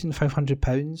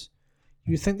 £3,500,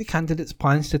 you would think the candidates'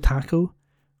 plans to tackle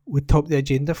would top the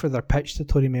agenda for their pitch to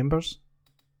Tory members.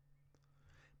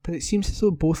 But it seems as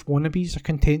though both wannabes are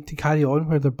content to carry on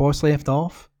where their boss left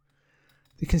off.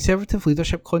 The Conservative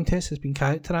leadership contest has been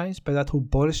characterised by that whole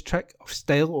Boris trick of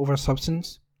style over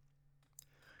substance.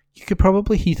 You could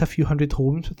probably heat a few hundred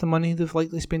homes with the money they've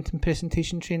likely spent in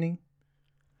presentation training.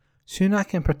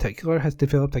 Sunak in particular has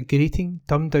developed a grating,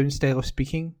 dumbed-down style of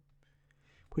speaking,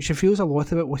 which reveals a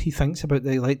lot about what he thinks about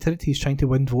the electorate he's trying to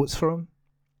win votes from.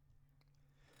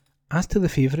 As to the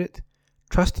favourite,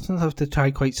 Truss doesn't have to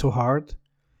try quite so hard,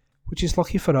 which is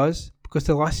lucky for us, because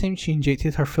the last time she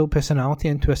injected her full personality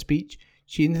into a speech,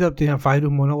 she ended up doing a viral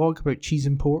monologue about cheese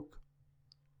and pork.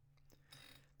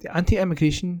 The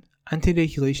anti-immigration,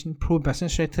 anti-regulation,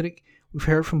 pro-business rhetoric we've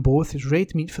heard from both is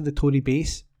red meat for the Tory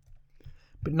base,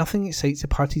 but nothing excites the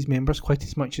party's members quite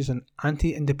as much as an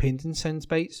anti-independence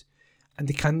soundbites, and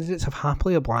the candidates have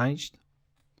happily obliged.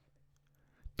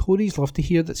 Tories love to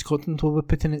hear that Scotland will be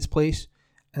put in its place,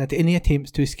 and that any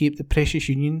attempts to escape the precious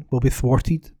union will be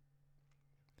thwarted.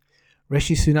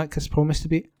 Rishi Sunak has promised to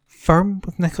be firm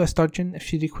with Nicola Sturgeon if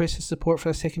she requests his support for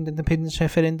a second independence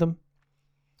referendum.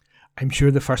 I'm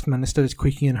sure the First Minister is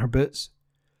quaking in her boots.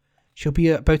 She'll be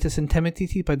about as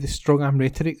intimidated by the strong-arm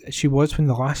rhetoric as she was when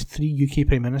the last 3 UK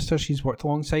Prime Ministers she's worked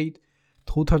alongside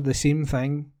told her the same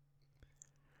thing.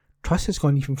 Truss has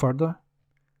gone even further.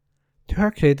 To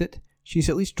her credit, she's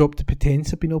at least dropped the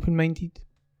pretence of being open-minded.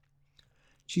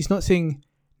 She's not saying,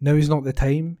 now is not the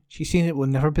time, she's saying it will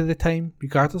never be the time,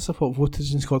 regardless of what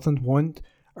voters in Scotland want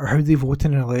or how they vote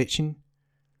in an election.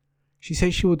 She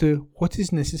says she will do what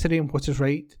is necessary and what is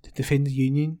right to defend the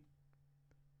Union.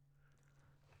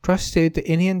 Truss said that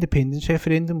any independence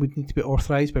referendum would need to be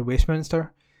authorised by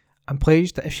Westminster, and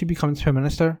pledged that if she becomes Prime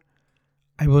Minister,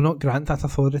 I will not grant that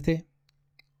authority.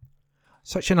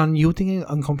 Such an unyielding and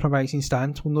uncompromising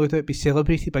stance will no doubt be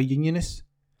celebrated by Unionists,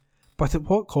 But at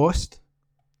what cost?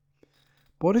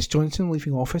 Boris Johnson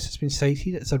leaving office has been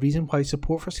cited as a reason why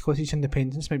support for Scottish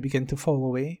independence might begin to fall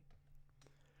away.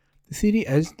 The theory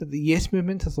is that the Yes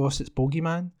movement has lost its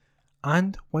bogeyman,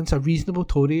 and once a reasonable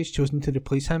Tory is chosen to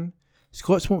replace him,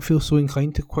 Scots won't feel so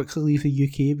inclined to quickly leave the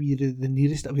UK via the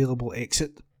nearest available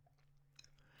exit.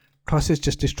 Truss has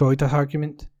just destroyed that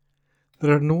argument.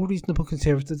 There are no reasonable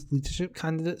Conservative leadership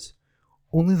candidates,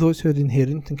 only those who are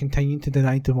inherent and continue to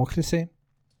deny democracy.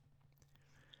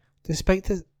 Despite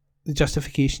the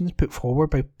justifications put forward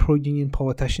by pro-union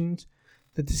politicians,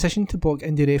 the decision to block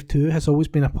IndyRef 2 has always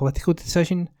been a political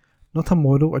decision, not a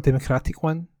moral or democratic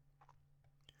one.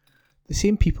 The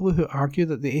same people who argue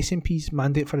that the SNP's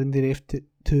mandate for IndyRef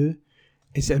 2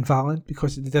 is invalid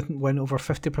because it didn't win over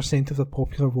 50% of the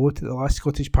popular vote at the last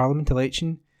Scottish Parliament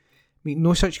election make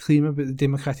no such claim about the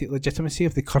democratic legitimacy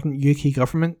of the current UK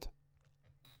government.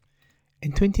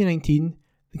 In 2019,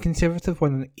 the Conservative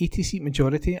won an 80-seat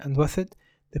majority and with it,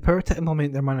 the power to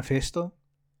implement their manifesto.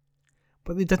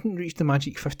 But they didn't reach the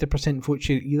magic 50% vote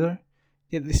share either,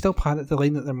 yet they still parrot the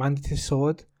line that their mandate is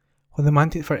solid, while the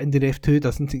mandate for IndyRef 2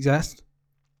 doesn't exist.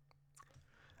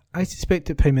 I suspect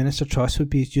that Prime Minister Truss would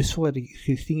be as useful at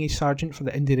recruiting a sergeant for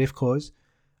the IndyRef cause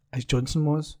as Johnson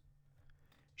was.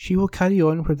 She will carry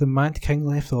on where the Mad King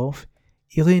left off,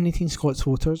 alienating Scots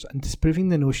voters and disproving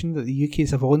the notion that the UK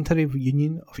is a voluntary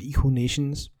union of equal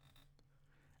nations.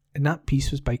 And that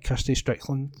piece was by Kirsty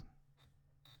Strickland.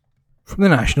 From the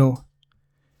National,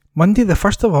 Monday the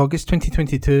 1st of August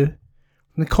 2022, from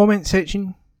the comment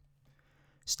section,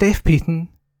 Steph Payton,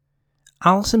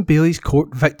 Alison Bailey's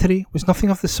court victory was nothing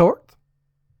of the sort.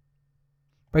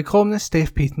 By columnist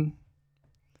Steph Payton.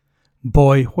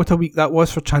 Boy, what a week that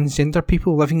was for transgender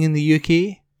people living in the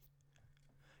UK.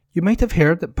 You might have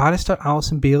heard that barrister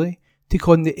Alison Bailey took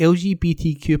on the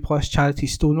LGBTQ+ charity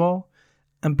Stonewall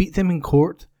and beat them in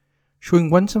court, showing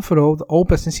once and for all that all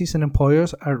businesses and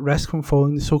employers are at risk from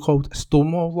following the so-called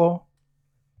Stonewall law.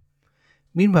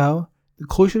 Meanwhile, the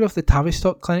closure of the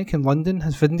Tavistock Clinic in London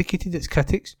has vindicated its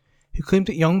critics, who claimed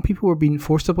that young people were being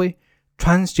forcibly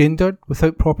transgendered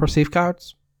without proper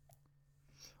safeguards.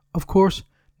 Of course,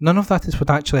 none of that is what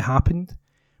actually happened,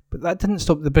 but that didn't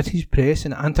stop the British press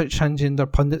and anti-transgender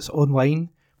pundits online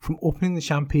from opening the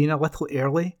champagne a little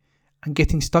early and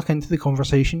getting stuck into the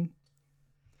conversation.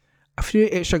 A few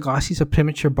extra glasses of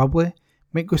premature bubbly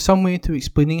might go some way to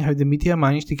explaining how the media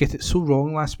managed to get it so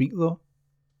wrong last week though.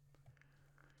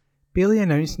 Bailey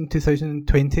announced in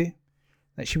 2020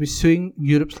 that she was suing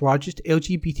Europe's largest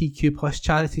LGBTQ+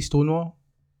 charity Stonewall.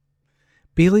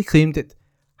 Bailey claimed it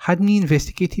had me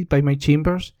investigated by my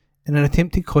chambers in an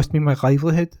attempt to cost me my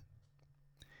livelihood.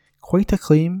 Quite a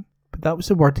claim, but that was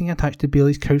the wording attached to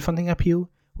Bailey's crowdfunding appeal,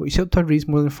 which helped her raise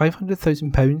more than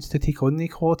 £500,000 to take on the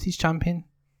equalities champion.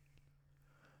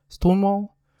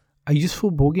 Stonewall, a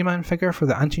useful bogeyman figure for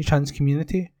the anti-trans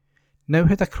community, now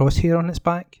had a crosshair on its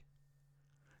back.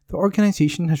 The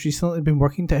organisation has recently been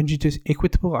working to introduce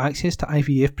equitable access to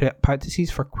IVF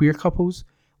practices for queer couples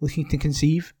looking to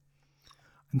conceive,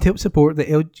 and help support the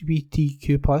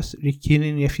LGBTQ+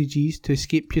 Ukrainian refugees to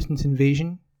escape Putin's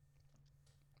invasion.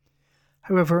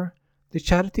 However, the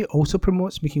charity also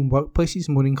promotes making workplaces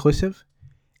more inclusive,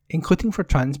 including for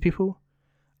trans people,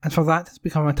 and for that has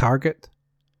become a target.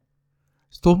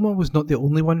 Stonewall was not the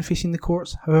only one facing the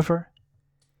courts, however.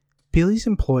 Bailey's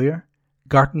employer,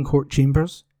 Garden Court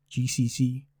Chambers,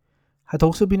 GCC, had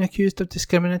also been accused of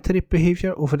discriminatory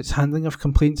behaviour over its handling of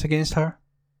complaints against her.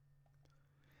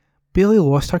 Bailey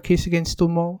lost her case against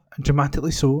Stonewall, and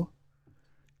dramatically so.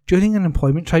 During an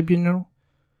employment tribunal,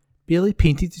 Bailey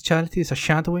painted the charity as a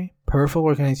shadowy, powerful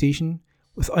organisation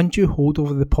with undue hold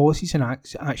over the policies and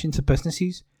actions of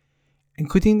businesses,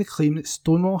 including the claim that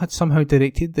Stonewall had somehow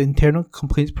directed the internal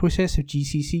complaints process of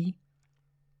GCC.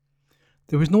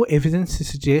 There was no evidence to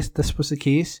suggest this was the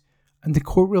case, and the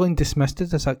court ruling dismissed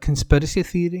it as a conspiracy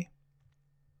theory.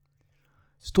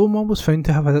 Stonewall was found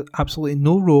to have had absolutely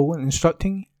no role in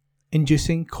instructing,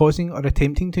 inducing, causing or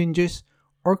attempting to induce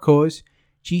or cause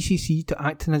GCC to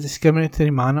act in a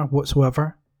discriminatory manner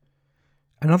whatsoever.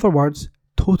 In other words,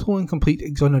 total and complete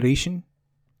exoneration.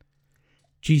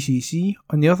 GCC,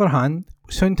 on the other hand,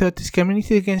 was found to have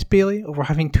discriminated against Bailey over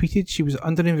having tweeted she was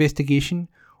under investigation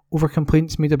over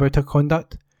complaints made about her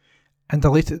conduct, and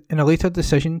in a later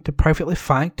decision to privately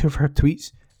flag two of her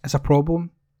tweets as a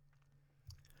problem.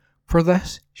 For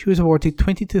this, she was awarded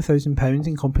 £22,000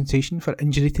 in compensation for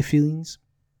injury to feelings.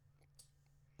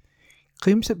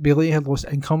 Claims that Bailey had lost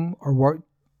income or work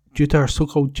due to her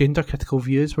so-called gender-critical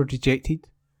views were rejected.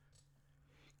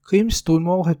 Claims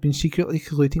Stonewall had been secretly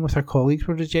colluding with her colleagues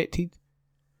were rejected.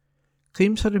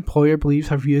 Claims her employer believes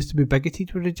her views to be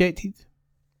bigoted were rejected.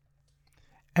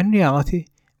 In reality,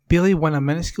 Bailey won a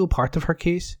minuscule part of her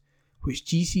case, which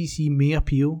GCC may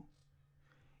appeal.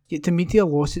 Yet the media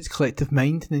lost its collective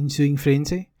mind in the ensuing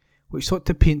frenzy, which sought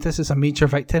to paint this as a major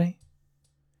victory.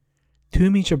 Two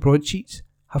major broadsheets,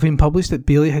 having published that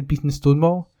Bailey had beaten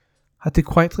Stonewall, had to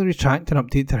quietly retract and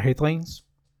update their headlines.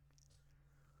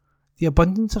 The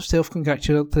abundance of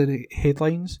self-congratulatory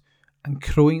headlines and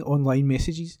crowing online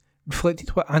messages reflected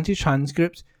what anti-trans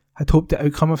groups had hoped the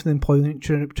outcome of the employment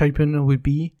tribunal would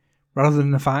be, rather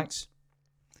than the facts.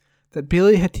 That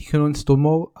Bailey had taken on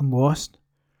Stonewall and lost.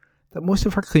 That most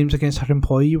of her claims against her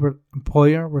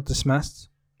employer were dismissed.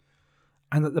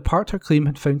 And that the part her claim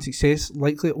had found success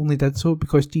likely only did so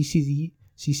because GCC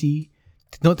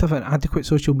did not have an adequate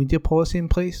social media policy in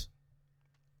place.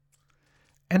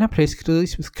 In a press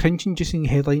release with cringe-inducing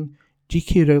headline,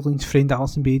 J.K. Rowling's friend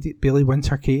Alison Bailey wins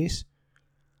her case,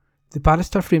 the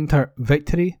barrister framed her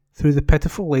victory through the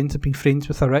pitiful lens of being friends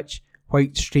with a rich,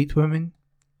 white, straight woman.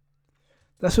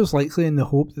 This was likely in the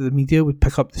hope that the media would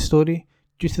pick up the story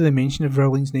due to the mention of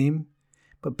Rowling's name,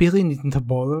 but Bailey needn't have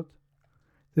bothered.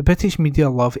 The British media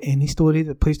love any story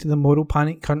that plays to the moral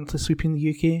panic currently sweeping the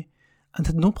UK, and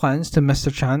had no plans to miss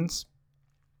their chance.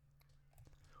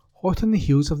 Hot on the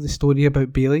heels of the story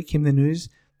about Bailey came the news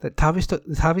that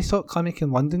the Tavistock Clinic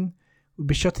in London would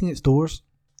be shutting its doors.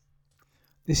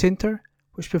 The centre,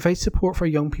 which provides support for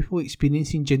young people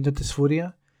experiencing gender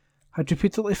dysphoria, had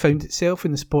repeatedly found itself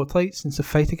in the spotlight since the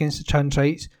fight against the trans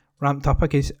rights ramped up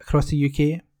across the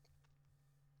UK.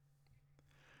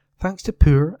 Thanks to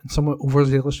poor and somewhat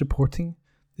overzealous reporting,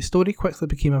 the story quickly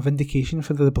became a vindication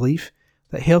for the belief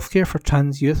that healthcare for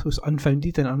trans youth was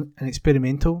unfounded and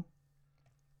experimental.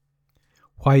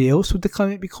 Why else would the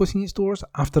clinic be closing its doors,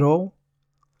 after all?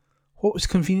 What was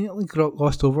conveniently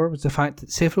glossed over was the fact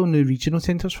that several new regional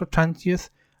centres for trans youth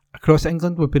across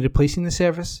England would be replacing the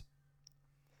service.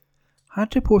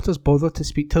 Had reporters bothered to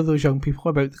speak to those young people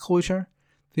about the closure,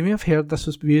 they may have heard this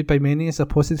was viewed by many as a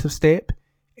positive step,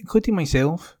 including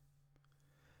myself.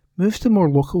 Moves to more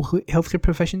local healthcare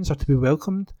provisions are to be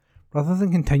welcomed, rather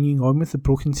than continuing on with the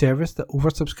broken service that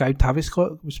oversubscribed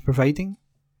Tavistock was providing.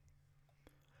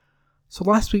 So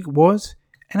last week was,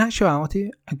 in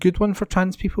actuality, a good one for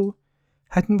trans people,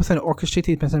 hidden within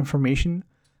orchestrated misinformation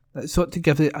that sought to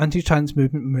give the anti-trans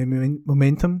movement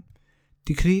momentum,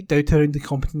 to create doubt around the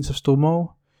competence of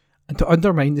Stonewall, and to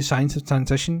undermine the science of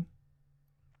transition.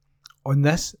 On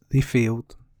this, they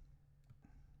failed.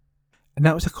 And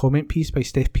that was a comment piece by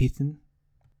Steph Payton.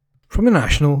 From the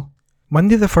National,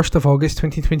 Monday the 1st of August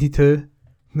 2022,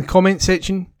 in the comment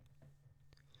section,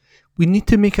 "We need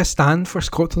to make a stand for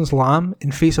Scotland's lamb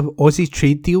in face of Aussie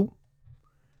trade deal."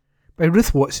 By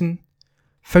Ruth Watson,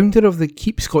 founder of the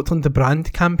Keep Scotland the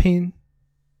Brand campaign.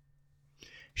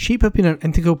 Sheep have been an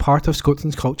integral part of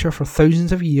Scotland's culture for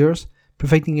thousands of years,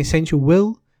 providing essential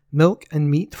wool, milk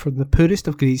and meat for the poorest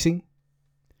of grazing.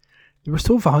 They were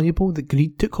so valuable that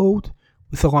greed took hold,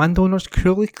 with the landowners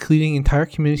cruelly clearing entire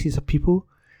communities of people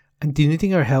and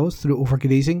denuding our hills through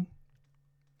overgrazing.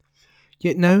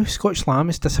 Yet now, Scotch lamb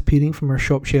is disappearing from our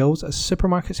shop shelves as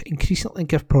supermarkets increasingly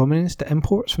give prominence to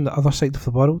imports from the other side of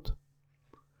the world.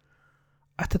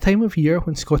 At a time of year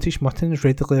when Scottish mutton is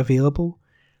readily available,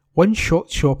 one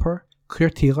shocked shopper, Claire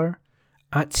Taylor,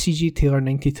 at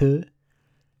CJTaylor92,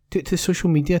 took to social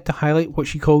media to highlight what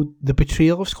she called the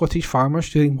betrayal of Scottish farmers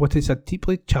during what is a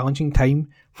deeply challenging time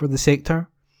for the sector,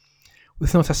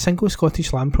 with not a single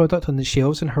Scottish lamb product on the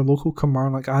shelves in her local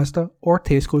Kilmarnock Asda or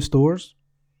Tesco stores.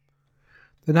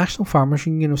 The National Farmers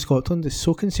Union of Scotland is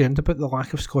so concerned about the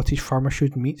lack of Scottish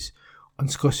farmer-shoed meats on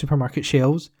Scottish supermarket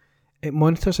shelves, it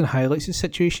monitors and highlights the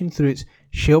situation through its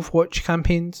Shelf Watch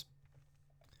campaigns.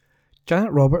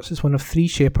 Janet Roberts is one of 3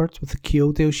 shepherds with the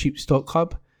Keeldale Sheep Stock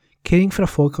Club, caring for a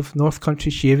flock of North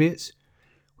Country Cheviots,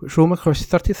 which roam across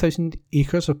 30,000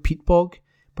 acres of peat bog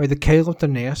by the Kyle of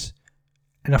Durness,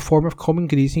 in a form of common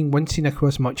grazing once seen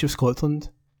across much of Scotland.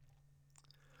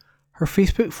 Her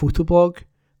Facebook photoblog,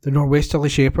 The Norwesterly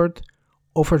Shepherd,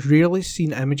 offers rarely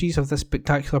seen images of this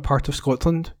spectacular part of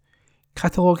Scotland,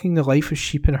 cataloguing the life of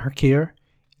sheep in her care,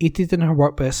 aided in her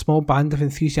work by a small band of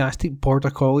enthusiastic border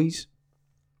collies.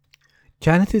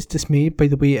 Janet is dismayed by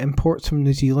the way imports from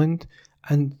New Zealand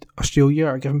and Australia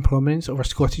are given prominence over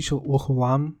Scottish local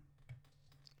lamb.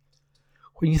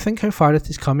 When you think how far it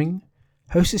is coming,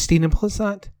 how sustainable is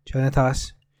that? Janet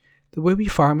asks. The way we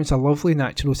farm is a lovely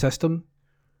natural system.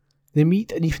 The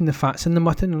meat and even the fats in the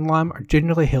mutton and lamb are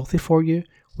generally healthy for you,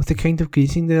 with the kind of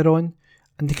grazing they are on,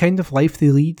 and the kind of life they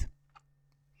lead.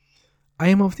 I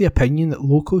am of the opinion that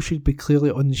local should be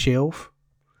clearly on the shelf.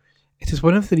 It is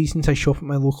one of the reasons I shop at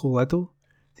my local Lidl.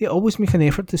 They always make an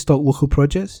effort to stock local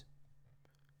produce.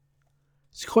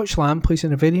 Scotch lamb plays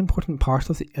a very important part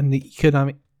in the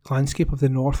economic landscape of the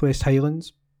North West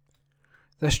Highlands.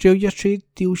 The Australia trade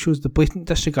deal shows the blatant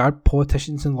disregard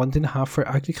politicians in London have for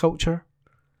agriculture.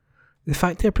 The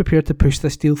fact they are prepared to push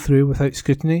this deal through without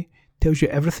scrutiny tells you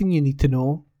everything you need to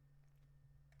know.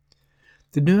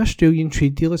 The new Australian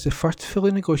trade deal is the first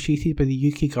fully negotiated by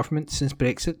the UK government since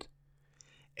Brexit.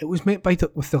 It was met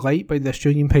with delight by the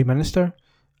Australian Prime Minister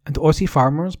and Aussie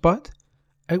farmers, but,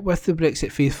 out with the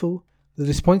Brexit faithful, the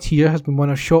response here has been one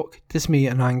of shock, dismay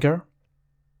and anger.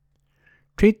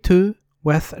 Trade to,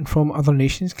 with and from other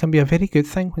nations can be a very good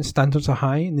thing when standards are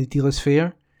high and the deal is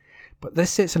fair, but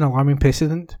this sets an alarming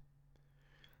precedent.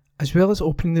 As well as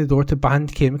opening the door to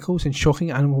banned chemicals and shocking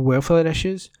animal welfare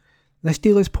issues, this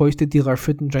deal is poised to deal our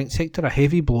food and drink sector a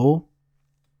heavy blow.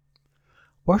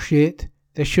 Worse yet,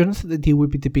 the assurance that the deal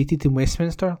would be debated in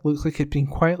Westminster looks like it's been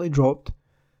quietly dropped,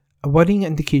 a worrying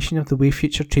indication of the way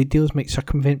future trade deals might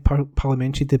circumvent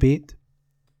parliamentary debate.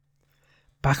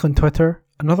 Back on Twitter,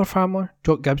 another farmer,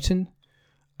 Jock Gibson,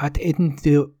 at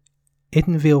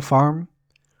Edenvale Farm,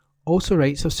 also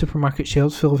writes of supermarket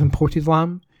shelves full of imported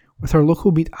lamb, with our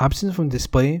local meat absent from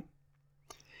display.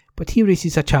 But he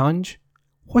raises a challenge.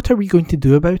 What are we going to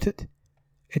do about it?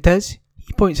 It is,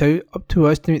 he points out, up to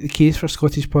us to make the case for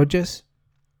Scottish produce.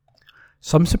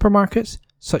 Some supermarkets,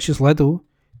 such as Lidl,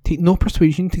 take no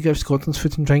persuasion to give Scotland's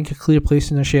food and drink a clear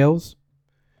place in their shelves.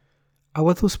 A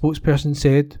Lidl spokesperson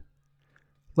said,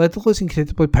 Lidl is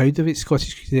incredibly proud of its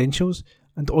Scottish credentials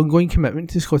and ongoing commitment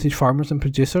to Scottish farmers and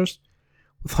producers,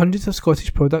 with hundreds of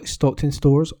Scottish products stocked in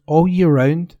stores all year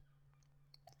round.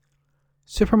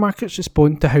 Supermarkets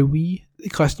respond to how we, the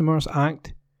customers,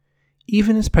 act.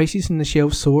 Even as prices on the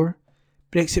shelves soar,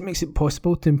 Brexit makes it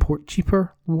possible to import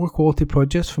cheaper, lower quality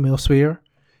produce from elsewhere,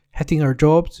 hitting our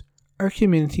jobs, our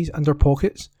communities and our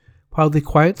pockets, while they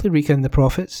quietly rake in the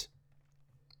profits.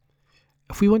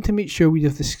 If we want to make sure we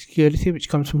have the security which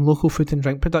comes from local food and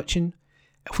drink production,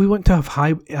 if we want to have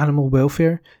high animal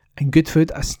welfare and good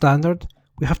food as standard,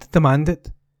 we have to demand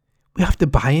it. We have to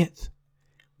buy it.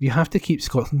 We have to keep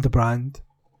Scotland the brand.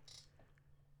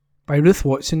 By Ruth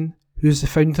Watson, who is the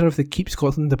founder of the Keep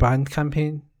Scotland the Brand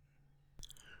campaign.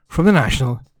 From the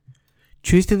National,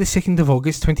 Tuesday the 2nd of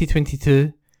August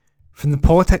 2022, from the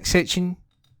politics section,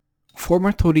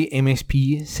 former Tory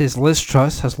MSP says Liz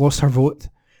Truss has lost her vote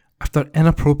after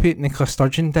inappropriate Nicola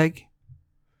Sturgeon dig.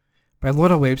 By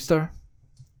Laura Webster.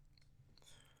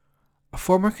 A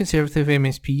former Conservative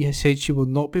MSP has said she will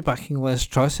not be backing Liz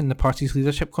Truss in the party's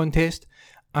leadership contest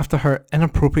after her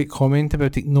inappropriate comment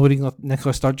about ignoring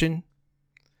Nicola Sturgeon.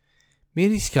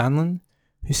 Mary Scanlon,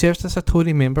 who served as a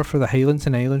Tory member for the Highlands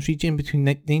and Islands region between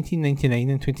 1999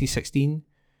 and 2016,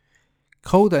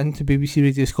 called in to BBC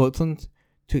Radio Scotland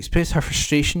to express her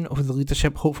frustration over the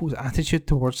leadership hopeful's attitude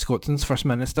towards Scotland's First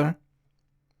Minister.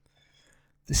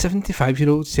 The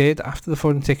 75-year-old said after the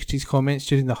Foreign Secretary's comments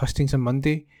during the hustings on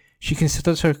Monday, she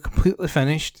considers her completely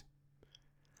finished.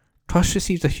 Truss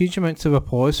received a huge amount of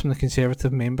applause from the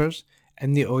Conservative members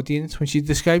in the audience when she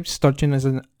described Sturgeon as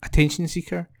an attention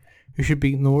seeker who should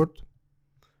be ignored.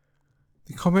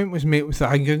 The comment was met with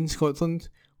anger in Scotland,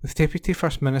 with Deputy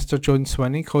First Minister John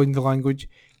Swinney calling the language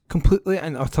completely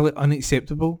and utterly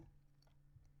unacceptable.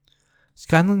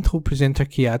 Scanlon told presenter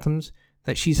Kay Adams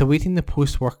that she is awaiting the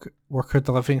post-worker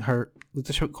delivering her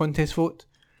leadership contest vote,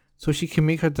 so she can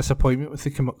make her disappointment with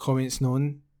the comments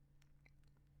known.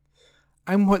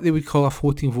 I'm what they would call a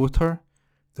floating voter,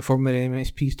 the former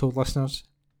MSP told listeners.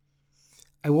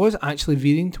 I was actually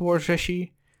veering towards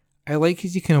Rishi. I like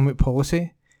his economic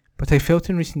policy, but I felt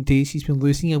in recent days he's been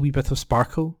losing a wee bit of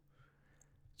sparkle.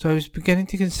 So I was beginning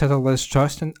to consider Liz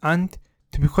Truss and,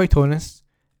 to be quite honest,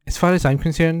 as far as I'm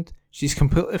concerned, she's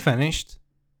completely finished.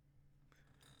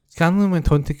 Scanlon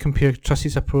went on to compare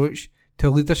Truss's approach to a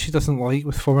leader she doesn't like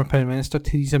with former Prime Minister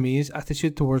Theresa May's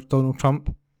attitude towards Donald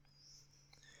Trump.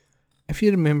 If you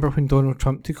remember when Donald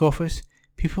Trump took office,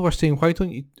 people were saying, why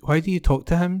do you talk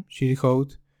to him, she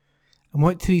recalled. And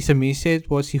what Theresa May said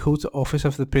was he holds the office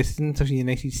of the President of the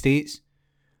United States.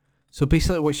 So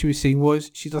basically what she was saying was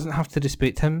she doesn't have to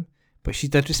respect him, but she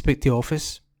did respect the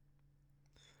office.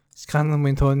 Scanlon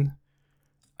went on,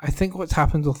 I think what's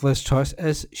happened with Liz Truss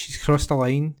is she's crossed a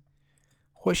line.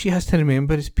 What she has to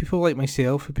remember is people like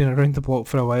myself who've been around the block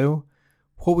for a while,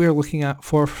 what we are looking at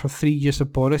for 3 years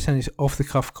of Boris and his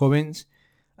off-the-cuff comments,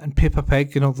 and Peppa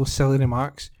Pig and all those silly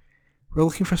remarks, we're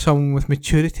looking for someone with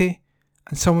maturity,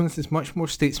 and someone that is much more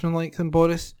statesmanlike than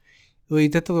Boris, though he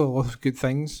did a lot of good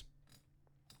things.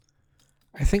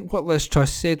 I think what Liz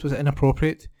Truss said was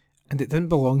inappropriate, and it didn't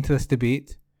belong to this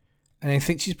debate. and I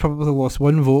think she's probably lost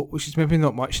one vote, which is maybe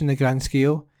not much in the grand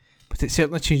scale, but it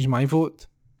certainly changed my vote.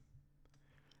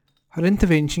 Her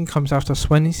intervention comes after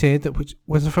Swinney said that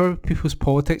whatever people's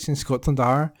politics in Scotland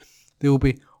are, they will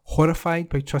be horrified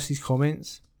by Truss's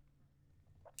comments.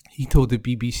 He told the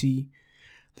BBC,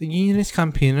 "The Unionist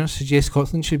campaigners suggest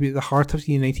Scotland should be at the heart of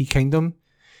the United Kingdom,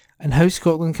 and how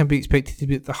Scotland can be expected to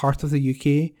be at the heart of the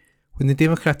UK when the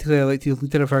democratically elected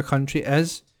leader of our country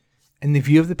is, in the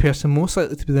view of the person most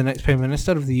likely to be the next Prime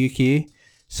Minister of the UK,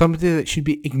 somebody that should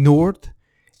be ignored,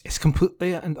 is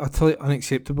completely and utterly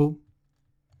unacceptable.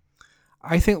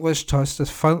 I think Liz Truss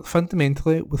has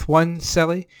fundamentally, with one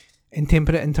silly,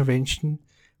 intemperate intervention,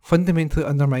 fundamentally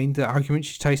undermined the argument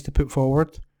she tries to put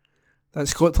forward, that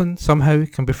Scotland somehow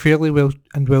can be fairly well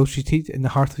treated in the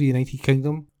heart of the United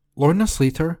Kingdom." Lorna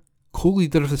Slater,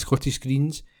 co-leader of the Scottish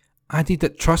Greens, added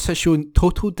that Truss has shown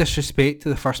total disrespect to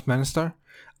the First Minister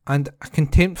and a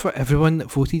contempt for everyone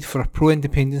that voted for a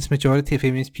pro-independence majority of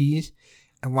MSPs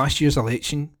in last year's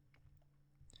election.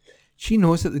 She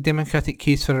knows that the democratic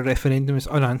case for a referendum is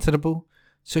unanswerable,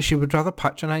 so she would rather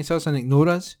patronise us and ignore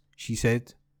us, she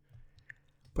said.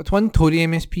 But one Tory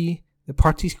MSP, the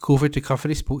party's COVID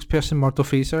recovery spokesperson Murdo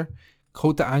Fraser,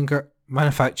 called the anger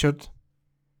manufactured.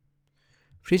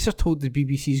 Fraser told the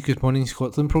BBC's Good Morning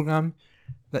Scotland programme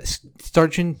that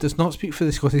Sturgeon does not speak for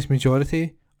the Scottish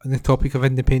majority on the topic of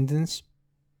independence.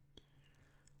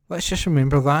 Let's just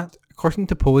remember that, according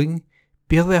to polling,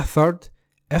 barely a third,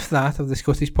 if that, of the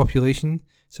Scottish population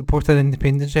support an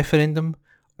independence referendum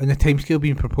on the timescale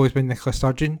being proposed by Nicola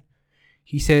Sturgeon.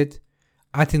 He said,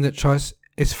 adding that Truss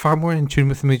is far more in tune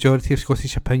with the majority of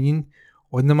Scottish opinion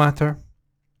on the matter.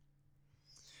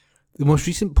 The most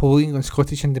recent polling on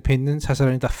Scottish independence has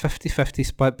around a 50-50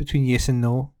 split between yes and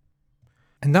no.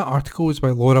 And that article was by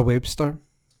Laura Webster.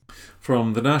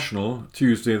 From The National,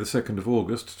 Tuesday the 2nd of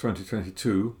August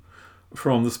 2022,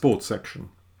 from the sports section.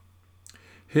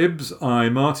 Hibs eye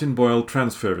Martin Boyle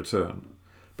transfer return,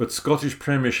 but Scottish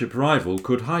Premiership rival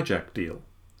could hijack deal.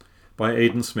 By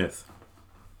Aidan Smith.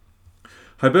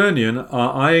 Hibernian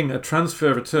are eyeing a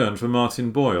transfer return for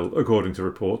Martin Boyle, according to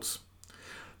reports.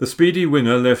 The speedy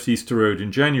winger left Easter Road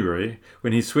in January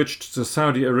when he switched to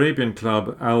Saudi Arabian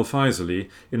club Al Faisali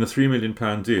in a £3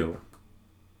 million deal.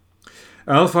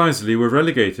 Al Faisali were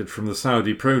relegated from the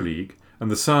Saudi Pro League, and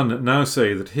the Sun now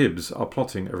say that Hibs are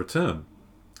plotting a return.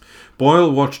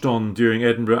 Boyle watched on during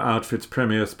Edinburgh outfit's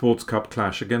Premier Sports Cup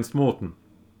clash against Morton.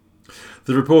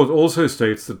 The report also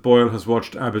states that Boyle has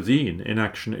watched Aberdeen in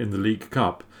action in the League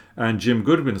Cup, and Jim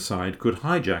Goodwin's side could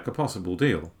hijack a possible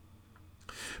deal.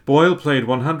 Boyle played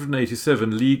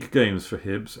 187 league games for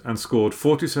Hibs and scored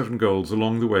 47 goals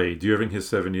along the way during his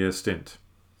 7-year stint.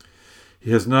 He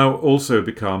has now also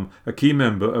become a key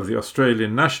member of the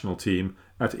Australian national team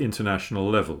at international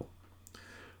level.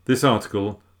 This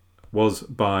article was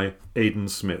by Aidan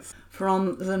Smith.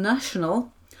 From The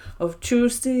National of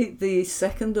Tuesday the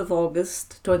 2nd of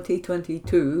August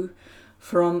 2022,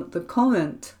 from the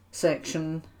comment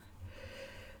section.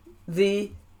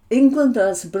 The England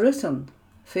as Britain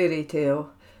fairy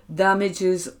tale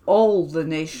damages all the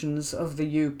nations of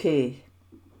the UK.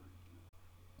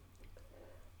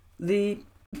 The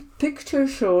picture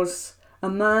shows a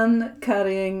man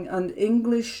carrying an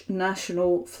English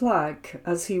national flag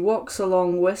as he walks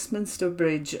along Westminster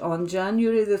Bridge on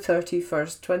January the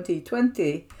 31st,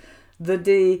 2020, the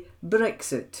day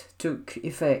Brexit took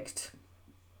effect.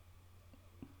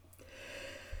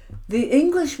 The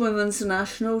English women's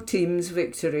national team's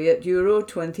victory at Euro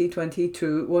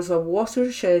 2022 was a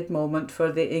watershed moment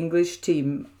for the English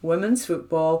team, women's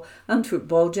football and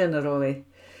football generally.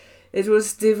 It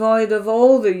was devoid of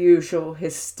all the usual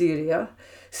hysteria,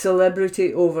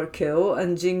 celebrity overkill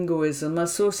and jingoism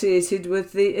associated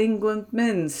with the England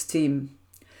men's team.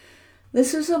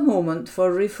 This is a moment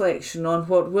for reflection on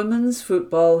what women's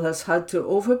football has had to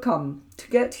overcome to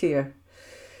get here.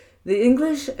 The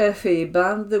English FA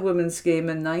banned the women's game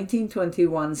in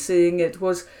 1921, saying it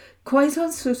was quite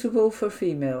unsuitable for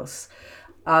females,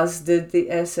 as did the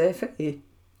SFA.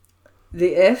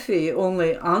 The FA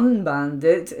only unbanned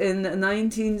it in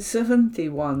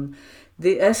 1971,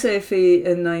 the SFA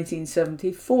in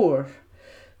 1974,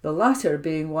 the latter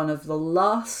being one of the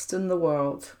last in the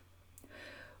world.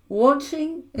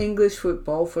 Watching English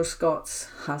football for Scots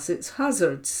has its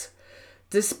hazards.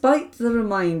 Despite the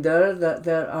reminder that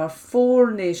there are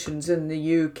 4 nations in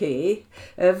the UK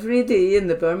every day in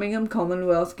the Birmingham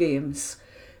Commonwealth Games,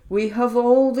 we have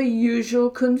all the usual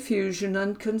confusion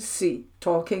and conceit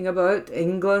talking about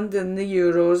England in the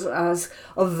Euros as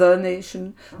the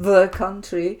nation, the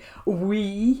country,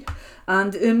 we,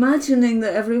 and imagining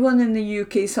that everyone in the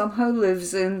UK somehow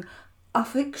lives in a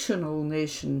fictional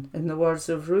nation, in the words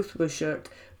of Ruth Wishart,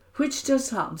 which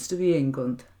just happens to be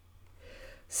England.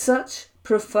 Such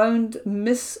profound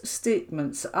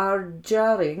misstatements are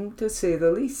jarring, to say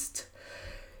the least.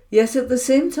 Yet at the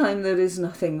same time, there is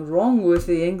nothing wrong with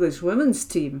the English women's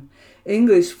team.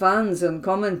 English fans and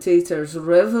commentators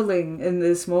revelling in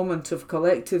this moment of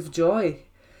collective joy.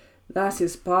 That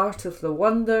is part of the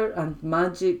wonder and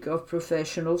magic of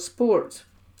professional sport.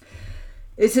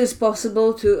 It is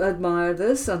possible to admire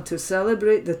this and to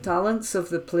celebrate the talents of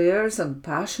the players and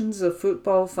passions of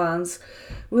football fans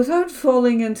without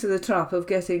falling into the trap of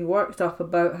getting worked up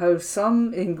about how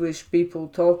some English people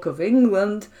talk of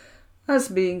England as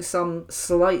being some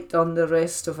slight on the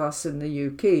rest of us in the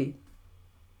UK.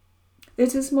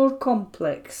 It is more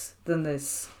complex than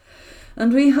this,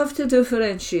 and we have to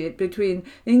differentiate between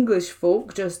English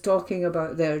folk just talking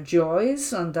about their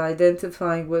joys and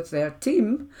identifying with their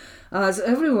team, as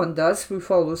everyone does who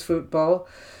follows football,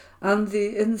 and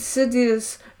the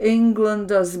insidious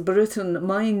England as Britain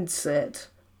mindset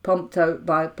pumped out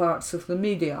by parts of the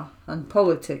media and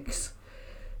politics.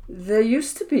 There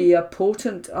used to be a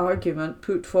potent argument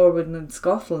put forward in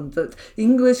Scotland that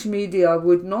English media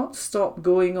would not stop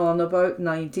going on about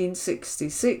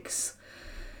 1966.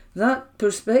 That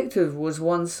perspective was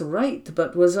once right,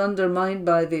 but was undermined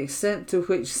by the extent to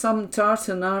which some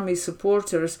Tartan Army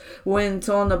supporters went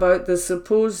on about the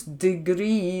supposed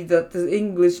degree that the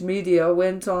English media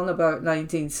went on about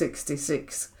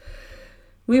 1966.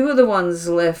 We were the ones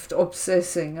left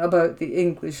obsessing about the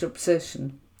English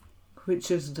obsession,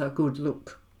 which isn't a good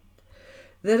look.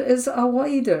 There is a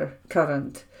wider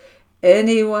current.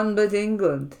 Anyone but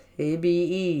England,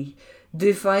 ABE,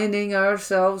 defining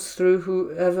ourselves through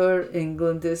whoever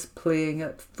England is playing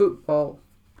at football.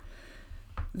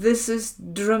 This is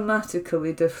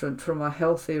dramatically different from a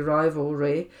healthy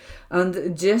rivalry,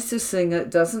 and jettisoning it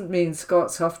doesn't mean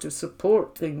Scots have to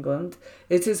support England.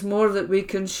 It is more that we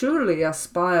can surely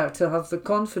aspire to have the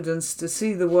confidence to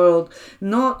see the world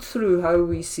not through how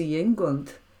we see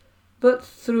England, but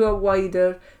through a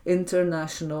wider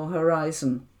international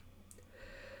horizon.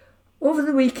 Over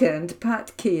the weekend,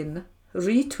 Pat Kane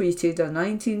retweeted a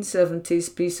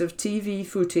 1970s piece of TV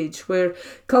footage where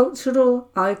cultural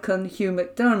icon Hugh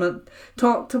McDermott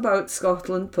talked about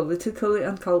Scotland politically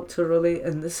and culturally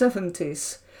in the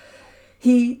 70s.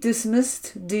 He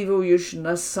dismissed devolution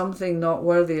as something not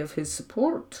worthy of his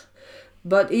support,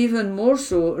 but even more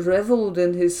so revelled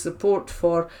in his support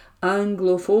for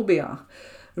Anglophobia,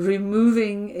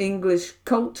 removing English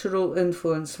cultural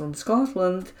influence from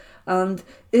Scotland and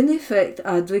in effect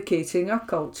advocating a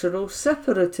cultural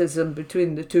separatism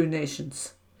between the two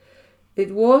nations.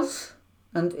 It was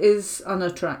and is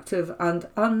unattractive and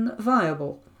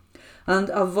unviable, and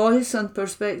a voice and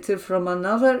perspective from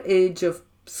another age of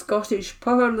Scottish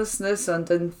powerlessness and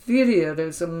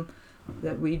inferiorism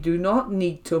that we do not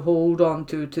need to hold on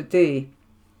to today.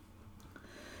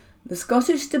 The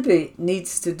Scottish debate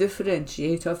needs to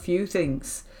differentiate a few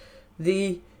things.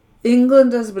 The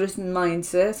England as Britain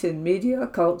mindset in media,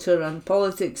 culture and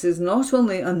politics is not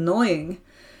only annoying,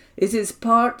 it is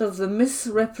part of the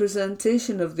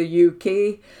misrepresentation of the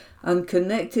UK and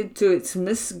connected to its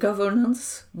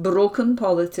misgovernance, broken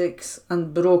politics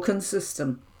and broken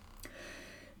system.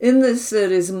 In this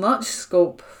there is much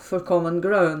scope for common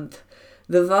ground.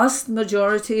 The vast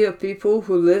majority of people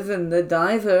who live in the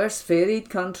diverse, varied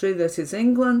country that is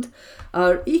England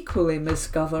are equally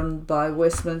misgoverned by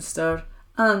Westminster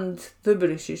and the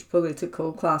British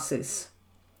political classes.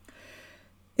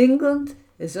 England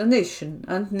is a nation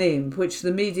and name which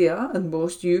the media and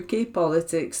most UK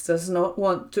politics does not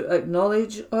want to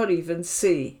acknowledge or even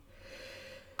say.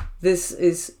 This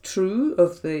is true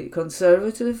of the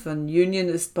Conservative and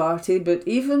Unionist Party, but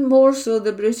even more so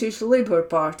the British Labour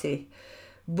Party.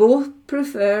 Both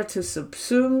prefer to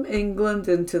subsume England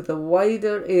into the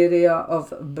wider area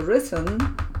of Britain,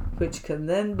 which can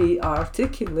then be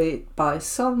articulated by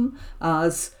some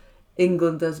as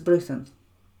England as Britain.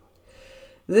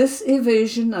 This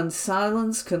evasion and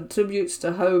silence contributes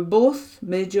to how both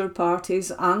major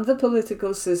parties and the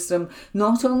political system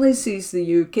not only sees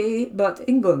the UK but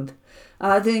England,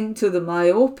 adding to the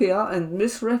myopia and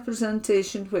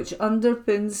misrepresentation which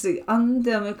underpins the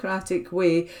undemocratic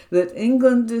way that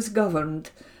England is governed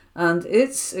and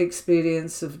its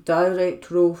experience of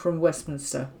direct rule from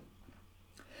Westminster.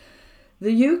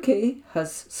 The UK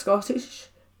has Scottish,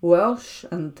 Welsh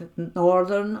and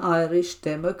Northern Irish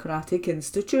democratic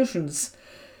institutions.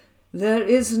 There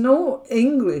is no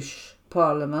English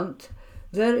Parliament.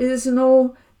 There is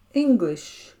no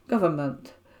English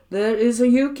government. There is a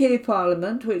UK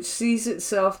Parliament which sees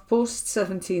itself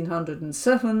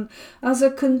post-1707 as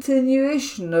a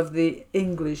continuation of the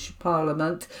English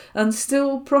Parliament and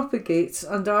still propagates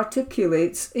and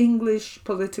articulates English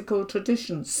political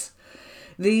traditions.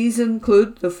 These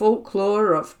include the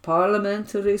folklore of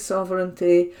parliamentary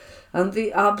sovereignty and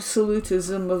the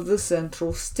absolutism of the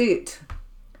central state.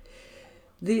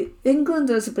 The England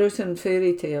as Britain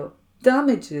fairy tale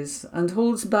damages and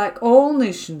holds back all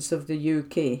nations of the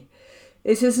UK.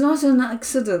 It is not an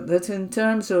accident that in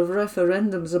terms of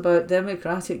referendums about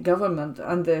democratic government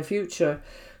and their future,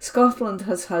 Scotland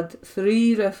has had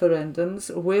 3 referendums,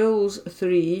 Wales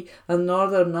 3 and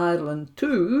Northern Ireland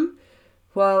 2,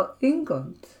 while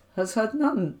England has had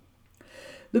none.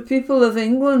 The people of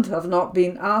England have not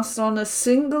been asked on a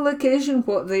single occasion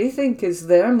what they think is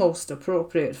their most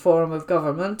appropriate form of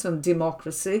government and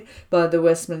democracy by the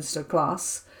Westminster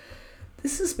class.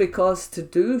 This is because to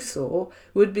do so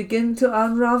would begin to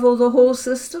unravel the whole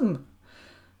system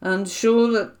and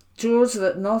shows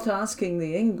that not asking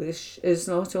the English is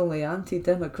not only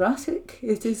anti-democratic,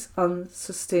 it is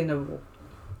unsustainable.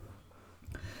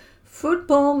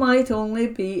 Football might only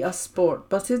be a sport,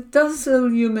 but it does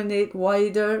illuminate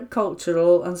wider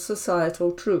cultural and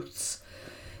societal truths.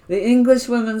 The English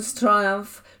women's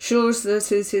triumph shows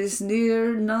that it is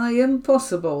nigh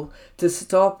impossible to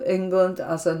stop England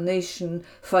as a nation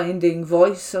finding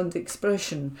voice and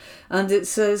expression, and it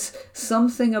says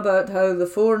something about how the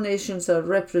 4 nations are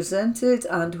represented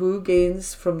and who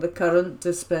gains from the current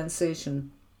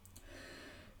dispensation.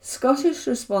 Scottish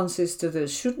responses to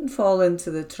this shouldn't fall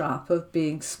into the trap of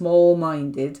being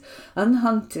small-minded and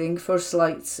hunting for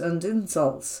slights and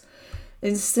insults.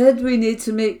 Instead, we need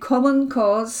to make common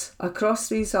cause across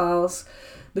these aisles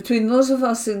between those of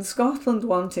us in Scotland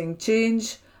wanting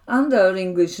change and our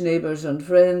English neighbours and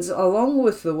friends, along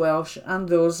with the Welsh and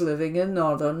those living in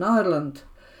Northern Ireland.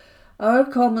 Our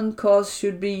common cause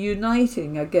should be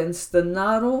uniting against the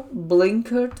narrow,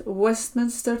 blinkered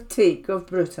Westminster take of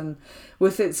Britain,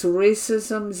 with its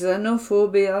racism,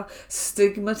 xenophobia,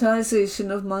 stigmatisation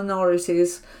of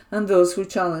minorities and those who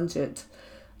challenge it,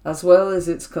 as well as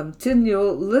its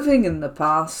continual living in the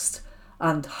past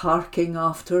and harking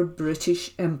after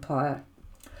British Empire.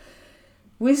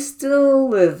 We still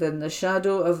live in the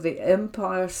shadow of the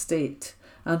Empire State,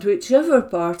 and whichever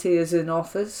party is in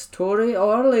office, Tory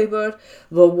or Labour,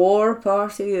 the war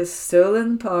party is still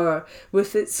in power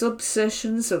with its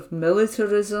obsessions of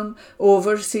militarism,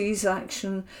 overseas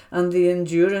action and the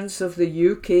endurance of the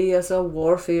UK as a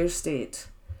warfare state.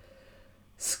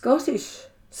 Scottish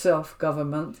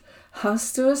self-government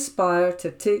has to aspire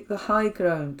to take the high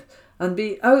ground and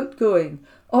be outgoing,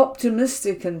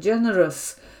 optimistic and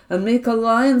generous, and make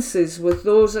alliances with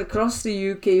those across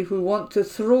the UK who want to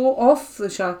throw off the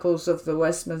shackles of the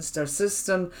Westminster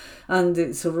system and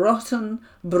its rotten,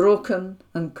 broken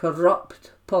and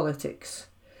corrupt politics.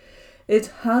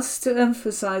 It has to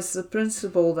emphasise the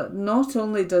principle that not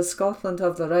only does Scotland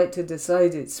have the right to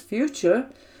decide its future,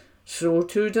 so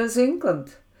too does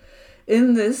England.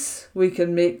 In this, we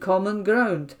can make common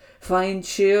ground, find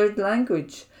shared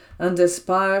language, and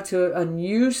aspire to a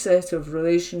new set of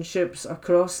relationships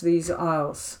across these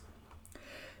aisles.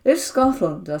 If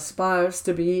Scotland aspires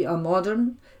to be a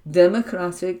modern,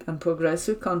 democratic and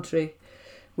progressive country,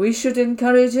 we should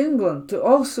encourage England to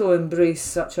also embrace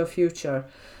such a future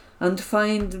and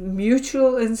find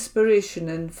mutual inspiration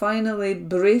in finally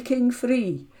breaking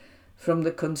free from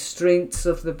the constraints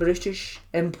of the British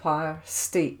Empire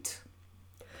State.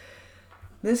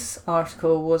 This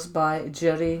article was by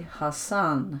Jerry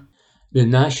Hassan. The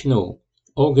National,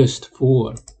 August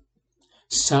 4.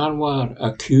 Sarwar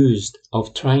accused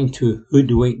of trying to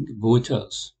hoodwink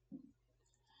voters.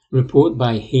 Report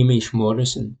by Hamish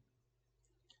Morrison.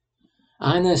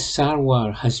 Anas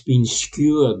Sarwar has been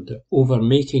skewered over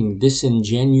making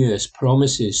disingenuous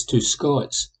promises to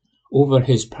Scots over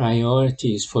his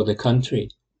priorities for the country.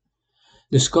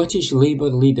 The Scottish Labour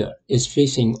leader is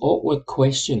facing awkward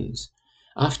questions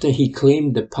after he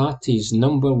claimed the party's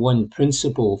 #1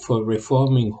 principle for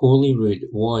reforming Holyrood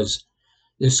was,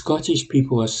 the Scottish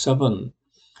people are sovereign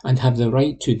and have the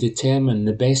right to determine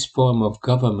the best form of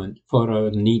government for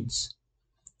our needs.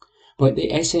 But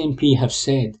the SNP have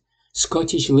said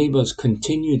Scottish Labour's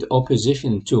continued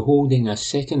opposition to holding a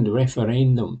second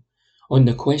referendum on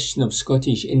the question of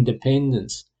Scottish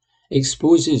independence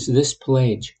exposes this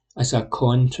pledge as a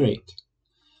con trick.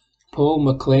 Paul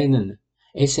McLennan,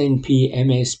 SNP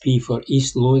MSP for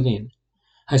East Lothian,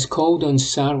 has called on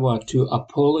Sarwar to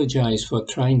apologise for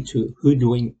trying to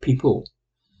hoodwink people.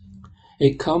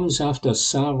 It comes after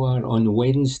Sarwar on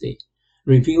Wednesday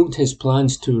revealed his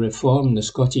plans to reform the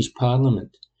Scottish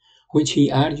Parliament, which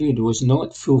he argued was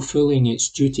not fulfilling its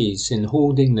duties in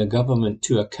holding the government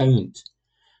to account,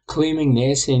 claiming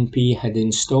the SNP had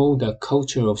installed a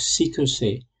culture of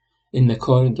secrecy in the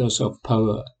corridors of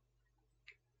power.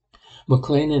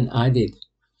 McLennan added,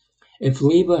 "If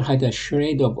Labour had a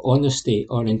shred of honesty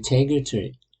or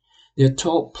integrity, their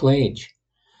top pledge,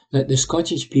 that the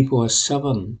Scottish people are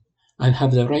sovereign and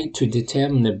have the right to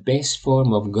determine the best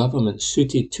form of government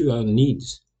suited to our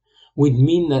needs, would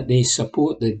mean that they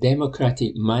support the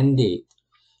democratic mandate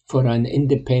for an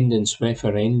independence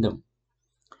referendum.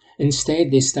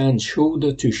 Instead, they stand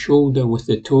shoulder to shoulder with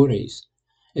the Tories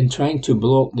in trying to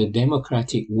block the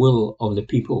democratic will of the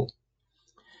people.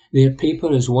 Their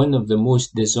paper is one of the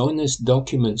most dishonest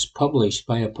documents published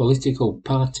by a political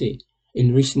party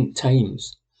in recent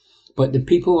times, but the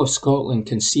people of Scotland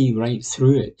can see right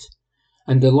through it,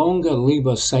 and the longer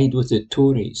Labour side with the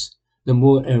Tories, the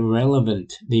more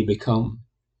irrelevant they become."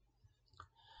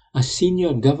 A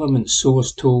senior government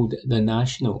source told The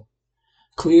National,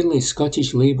 "Clearly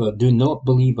Scottish Labour do not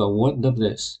believe a word of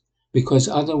this, because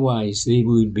otherwise they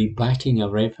would be backing a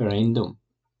referendum.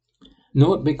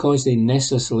 Not because they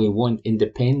necessarily want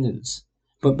independence,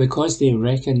 but because they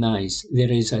recognise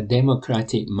there is a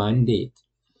democratic mandate.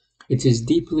 It is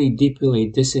deeply, deeply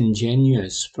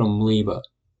disingenuous from Labour."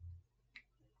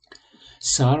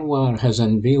 Sarwar has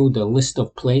unveiled a list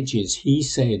of pledges he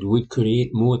said would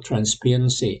create more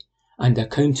transparency and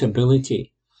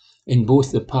accountability in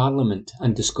both the Parliament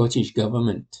and the Scottish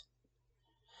Government.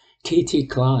 Katie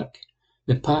Clark,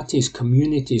 the party's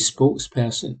community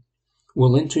spokesperson,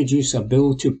 will introduce a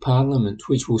bill to Parliament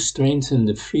which will strengthen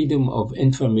the freedom of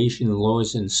information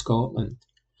laws in Scotland,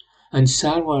 and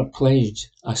Sarwar pledged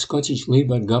a Scottish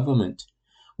Labour government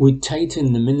would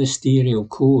tighten the ministerial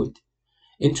code,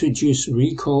 introduce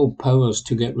recall powers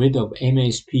to get rid of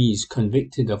MSPs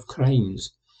convicted of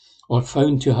crimes or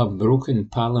found to have broken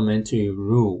parliamentary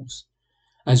rules,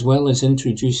 as well as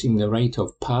introducing the right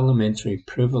of parliamentary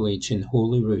privilege in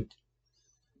Holyrood.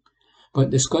 But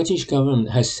the Scottish Government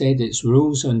has said its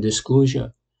rules on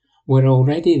disclosure were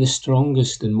already the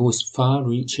strongest and most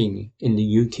far-reaching in the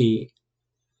UK.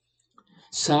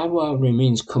 Sarwar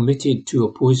remains committed to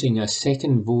opposing a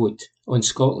second vote on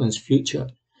Scotland's future,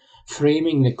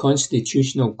 framing the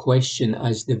constitutional question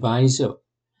as divisive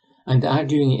and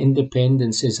arguing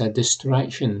independence is a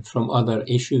distraction from other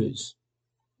issues.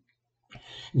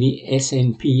 The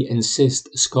SNP insist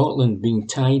Scotland being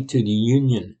tied to the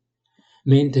Union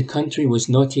meant the country was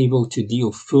not able to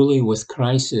deal fully with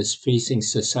crisis facing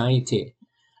society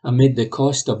amid the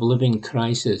cost of living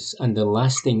crisis and the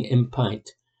lasting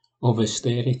impact of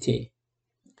austerity.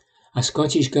 A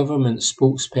Scottish Government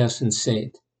spokesperson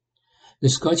said, "The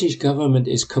Scottish Government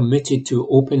is committed to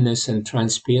openness and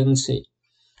transparency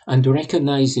and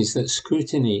recognises that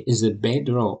scrutiny is the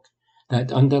bedrock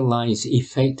that underlies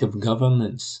effective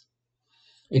governance.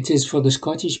 It is for the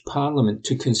Scottish Parliament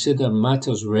to consider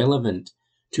matters relevant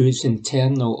to its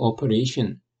internal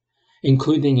operation,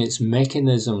 including its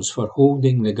mechanisms for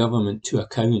holding the government to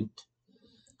account.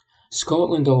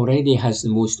 Scotland already has the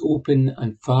most open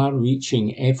and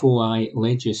far-reaching FOI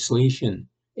legislation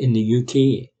in the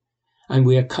UK, and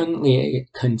we are currently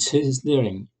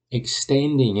considering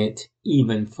extending it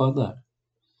even further.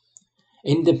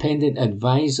 Independent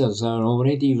advisers are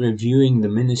already reviewing the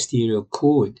ministerial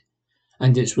code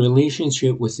and its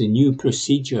relationship with the new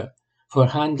procedure for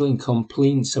handling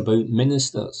complaints about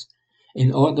ministers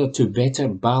in order to better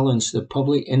balance the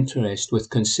public interest with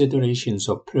considerations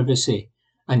of privacy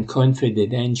and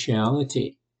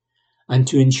confidentiality, and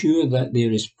to ensure that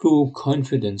there is full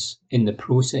confidence in the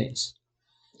process.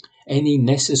 Any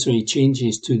necessary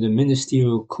changes to the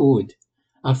ministerial code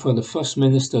are for the First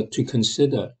Minister to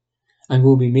consider and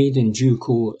will be made in due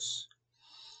course.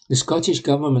 The Scottish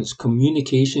Government's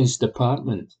Communications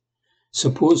Department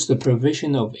supports the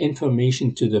provision of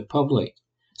information to the public,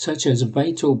 such as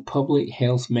vital public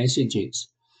health messages,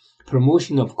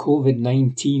 promotion of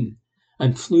COVID-19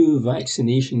 and flu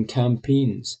vaccination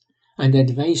campaigns, and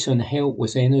advice on help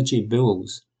with energy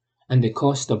bills and the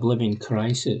cost of living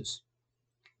crisis.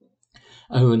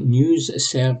 Our news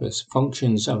service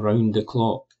functions around the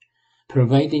clock,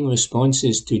 providing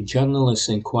responses to journalists'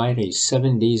 inquiries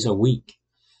 7 days a week,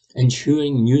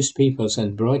 ensuring newspapers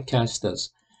and broadcasters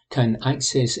can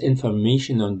access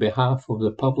information on behalf of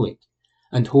the public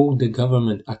and hold the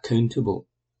government accountable.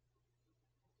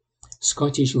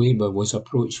 Scottish Labour was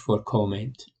approached for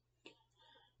comment.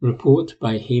 Report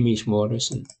by Hamish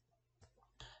Morrison.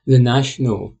 The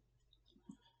National,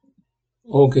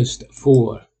 August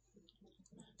 4.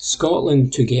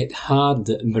 Scotland to get hard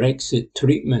Brexit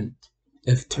treatment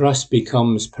if Truss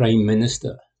becomes Prime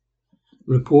Minister.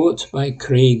 Report by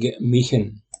Craig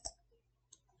Meehan.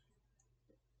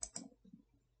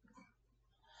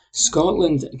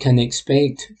 Scotland can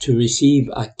expect to receive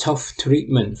a tough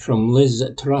treatment from Liz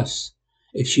Truss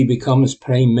if she becomes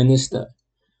Prime Minister,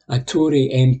 a Tory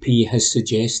MP has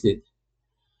suggested.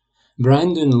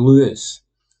 Brandon Lewis,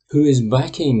 who is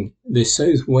backing the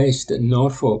South West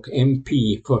Norfolk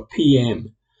MP for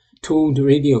PM, told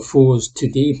Radio 4's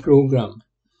Today programme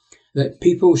that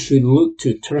people should look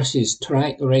to Truss's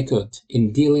track record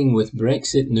in dealing with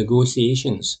Brexit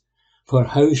negotiations for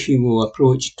how she will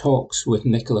approach talks with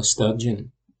Nicola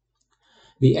Sturgeon.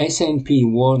 The SNP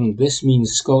warned this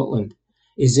means Scotland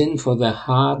is in for the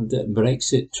hard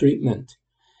Brexit treatment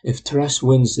if Truss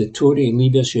wins the Tory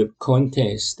leadership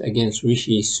contest against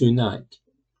Rishi Sunak.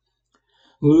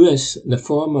 Lewis, the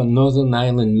former Northern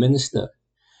Ireland minister,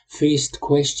 faced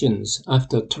questions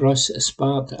after Truss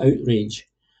sparked outrage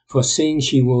for saying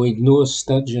she will ignore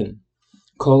Sturgeon,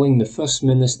 calling the First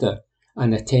Minister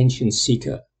an attention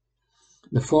seeker.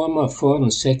 The former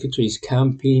Foreign Secretary's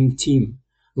campaign team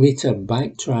later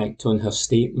backtracked on her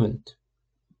statement.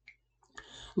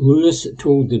 Lewis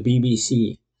told the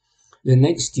BBC, "The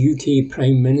next UK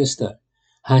Prime Minister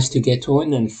has to get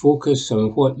on and focus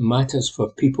on what matters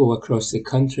for people across the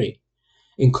country,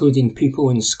 including people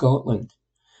in Scotland,"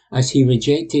 as he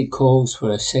rejected calls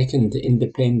for a second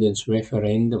independence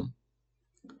referendum.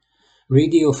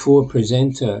 Radio 4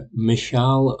 presenter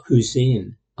Mishal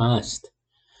Hussain asked,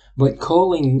 "But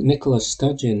calling Nicola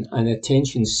Sturgeon an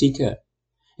attention seeker,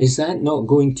 is that not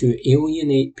going to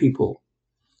alienate people?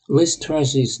 Liz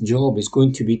Truss's job is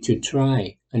going to be to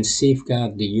try and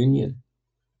safeguard the union."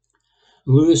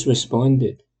 Lewis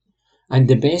responded, "And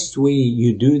the best way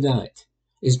you do that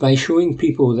is by showing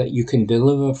people that you can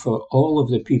deliver for all of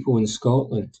the people in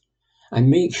Scotland and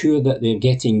make sure that they're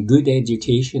getting good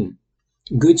education,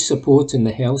 good support in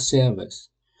the health service,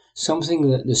 something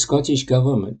that the Scottish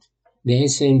Government, the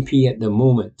SNP at the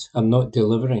moment, are not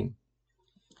delivering.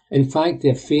 In fact,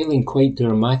 they're failing quite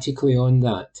dramatically on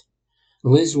that.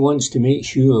 Liz wants to make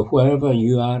sure wherever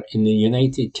you are in the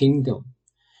United Kingdom,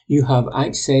 you have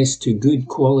access to good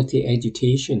quality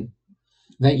education,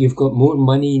 that you've got more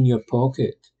money in your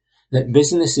pocket, that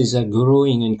businesses are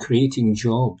growing and creating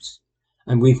jobs,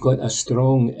 and we've got a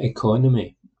strong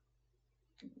economy."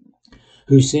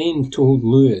 Hussain told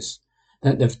Lewis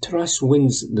that if Truss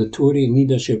wins the Tory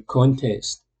leadership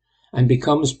contest and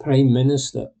becomes Prime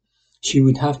Minister, she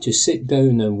would have to sit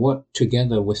down and work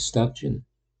together with Sturgeon.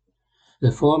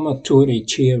 The former Tory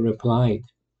chair replied,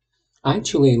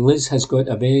 "Actually, Liz has got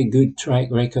a very good track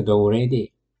record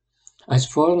already. As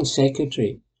Foreign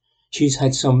Secretary, she's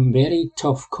had some very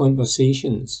tough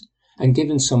conversations and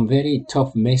given some very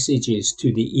tough messages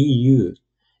to the EU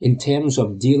in terms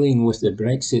of dealing with the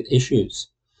Brexit issues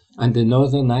and the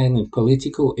Northern Ireland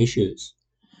political issues,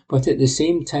 but at the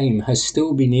same time has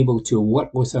still been able to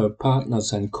work with our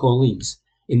partners and colleagues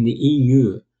in the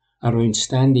EU around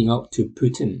standing up to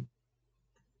Putin."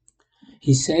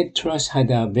 He said Truss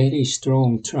had a very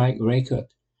strong track record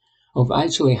of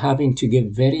actually having to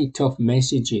give very tough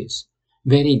messages,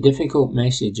 very difficult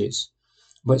messages,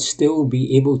 but still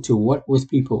be able to work with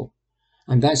people.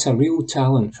 And that's a real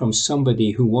talent from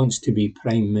somebody who wants to be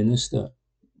Prime Minister.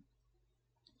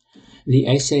 The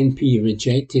SNP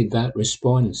rejected that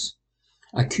response,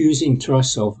 accusing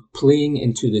Truss of playing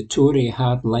into the Tory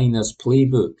hardliners'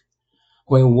 playbook,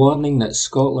 while warning that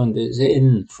Scotland is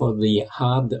in for the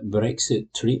hard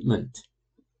Brexit treatment.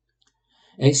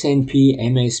 SNP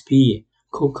MSP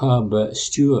Cockham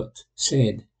Stewart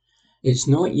said, "It's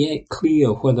not yet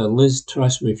clear whether Liz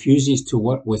Truss refuses to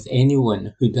work with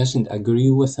anyone who doesn't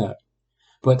agree with her,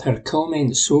 but her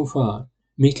comments so far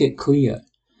make it clear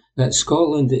that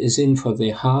Scotland is in for the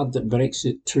hard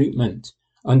Brexit treatment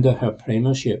under her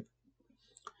premiership."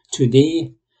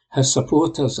 Today, her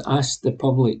supporters asked the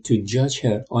public to judge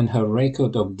her on her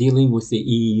record of dealing with the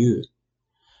EU,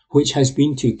 which has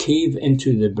been to cave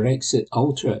into the Brexit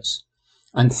ultras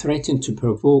and threaten to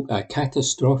provoke a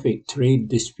catastrophic trade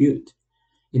dispute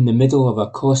in the middle of a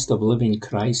cost of living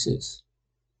crisis.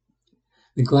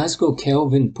 The Glasgow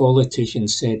Kelvin politician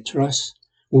said Truss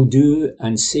will do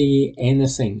and say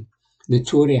anything the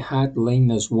Tory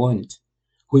hardliners want,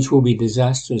 which will be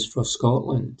disastrous for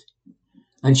Scotland.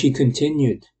 And she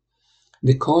continued,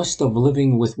 "The cost of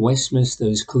living with Westminster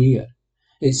is clear.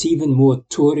 It's even more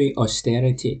Tory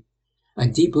austerity, a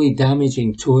deeply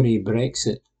damaging Tory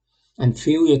Brexit, and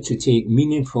failure to take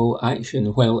meaningful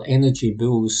action while energy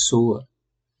bills soar.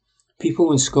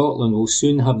 People in Scotland will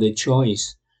soon have the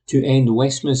choice to end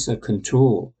Westminster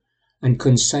control and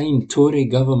consign Tory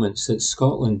governments that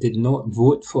Scotland did not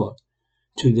vote for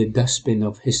to the dustbin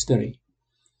of history."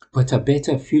 but a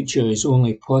better future is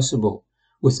only possible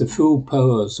with the full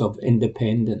powers of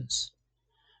independence.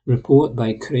 Report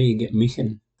by Craig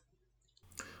Meehan.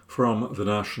 From The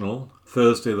National,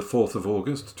 Thursday the 4th of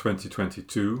August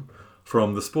 2022,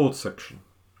 from the sports section.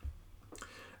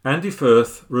 Andy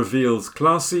Firth reveals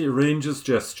classy Rangers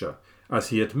gesture as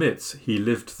he admits he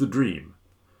lived the dream,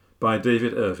 by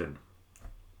David Irvin.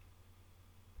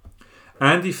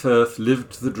 Andy Firth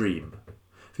lived the dream.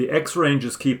 The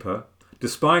ex-Rangers keeper,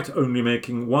 despite only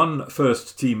making one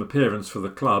first-team appearance for the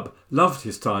club, loved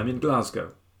his time in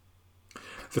Glasgow.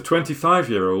 The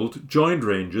 25-year-old joined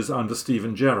Rangers under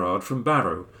Steven Gerrard from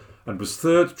Barrow and was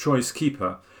third-choice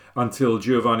keeper until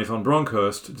Giovanni van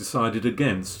Bronckhorst decided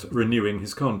against renewing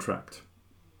his contract.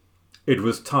 It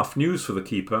was tough news for the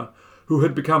keeper, who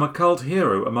had become a cult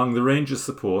hero among the Rangers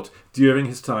support during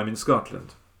his time in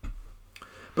Scotland.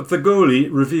 But the goalie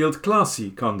revealed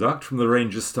classy conduct from the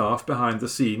Rangers staff behind the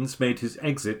scenes made his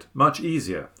exit much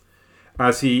easier,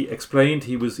 as he explained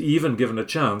he was even given a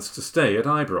chance to stay at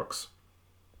Ibrox.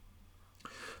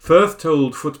 Firth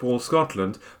told Football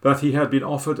Scotland that he had been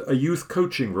offered a youth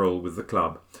coaching role with the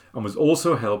club and was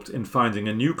also helped in finding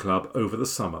a new club over the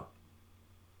summer.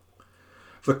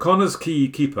 The Connah's Quay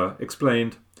keeper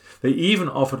explained, "They even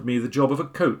offered me the job of a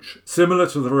coach, similar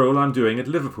to the role I'm doing at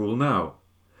Liverpool now.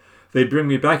 They'd bring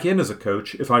me back in as a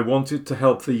coach if I wanted to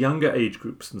help the younger age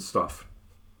groups and stuff.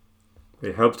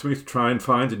 They helped me to try and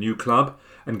find a new club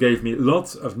and gave me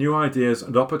lots of new ideas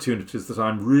and opportunities that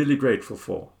I'm really grateful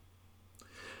for."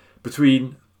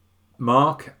 Between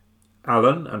Mark,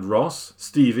 Alan and Ross,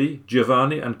 Stevie,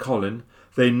 Giovanni and Colin,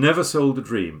 they never sold a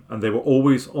dream and they were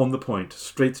always on the point,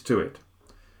 straight to it.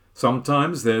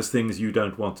 Sometimes there's things you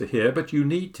don't want to hear, but you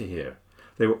need to hear.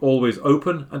 They were always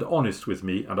open and honest with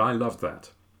me, and I loved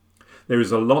that. There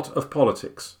is a lot of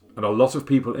politics, and a lot of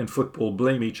people in football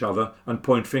blame each other and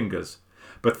point fingers.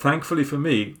 But thankfully for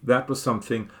me, that was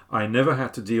something I never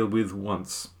had to deal with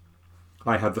once.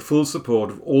 I had the full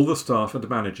support of all the staff and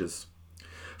managers.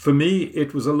 For me,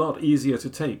 it was a lot easier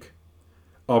to take.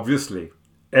 Obviously,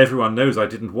 everyone knows I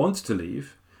didn't want to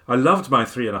leave. I loved my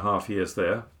 3.5 years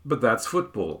there, but that's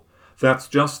football. That's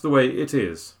just the way it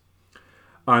is.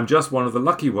 I'm just one of the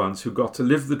lucky ones who got to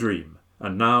live the dream,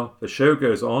 and now the show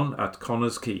goes on at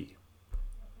Connah's Quay.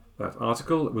 That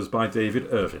article was by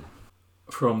David Irvin.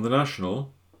 From The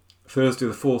National, Thursday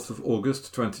the 4th of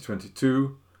August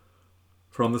 2022,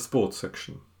 from the sports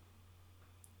section.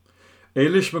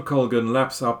 Eilish McColgan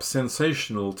laps up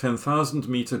sensational 10,000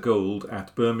 metre gold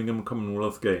at Birmingham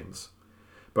Commonwealth Games,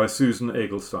 by Susan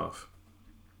Eaglestaff.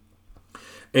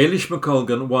 Eilish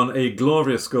McColgan won a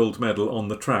glorious gold medal on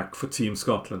the track for Team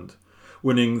Scotland,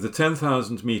 winning the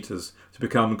 10,000 metres to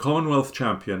become Commonwealth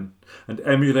champion and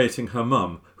emulating her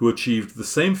mum, who achieved the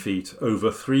same feat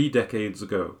over 3 decades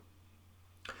ago.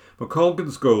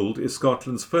 McColgan's gold is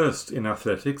Scotland's first in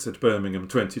athletics at Birmingham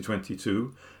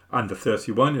 2022, and the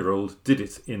 31-year-old did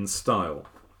it in style.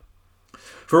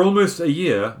 For almost a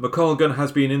year, McColgan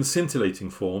has been in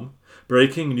scintillating form,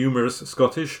 breaking numerous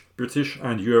Scottish, British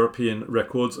and European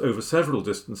records over several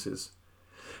distances.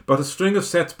 But a string of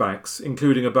setbacks,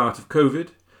 including a bout of COVID,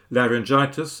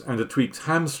 laryngitis and a tweaked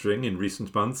hamstring in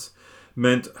recent months,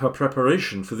 meant her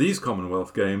preparation for these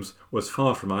Commonwealth Games was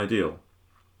far from ideal.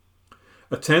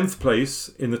 A 10th place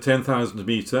in the 10,000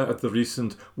 metre at the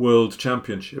recent World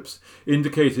Championships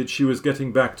indicated she was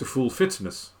getting back to full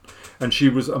fitness, and she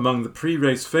was among the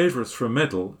pre-race favourites for a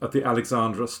medal at the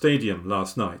Alexandra Stadium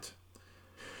last night.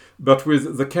 But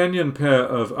with the Kenyan pair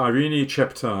of Irene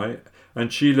Cheptai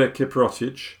and Sheila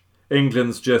Kiprotich,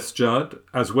 England's Jess Judd,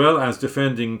 as well as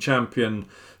defending champion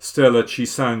Stella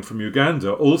Chisang from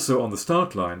Uganda also on the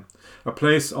start line, a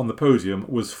place on the podium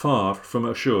was far from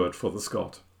assured for the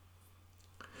Scot.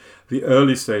 The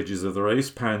early stages of the race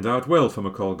panned out well for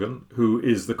McColgan, who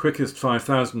is the quickest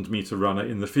 5,000 metre runner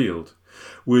in the field,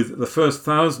 with the first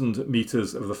 1,000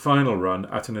 metres of the final run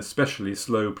at an especially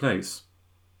slow pace.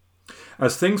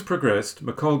 As things progressed,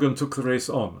 McColgan took the race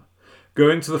on,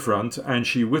 going to the front, and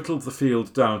she whittled the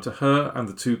field down to her and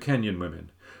the 2 Kenyan women,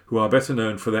 who are better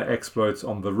known for their exploits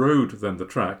on the road than the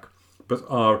track, but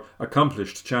are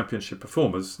accomplished championship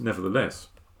performers nevertheless.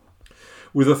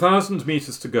 With 1,000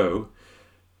 metres to go,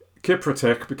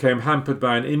 Kiprotich became hampered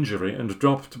by an injury and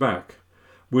dropped back,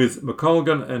 with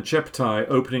McColgan and Cheptai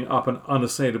opening up an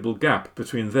unassailable gap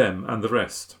between them and the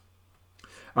rest.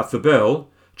 At the bell,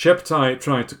 Cheptai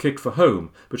tried to kick for home,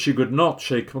 but she could not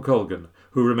shake McColgan,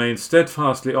 who remained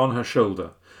steadfastly on her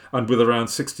shoulder, and with around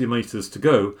 60 metres to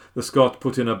go, the Scot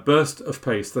put in a burst of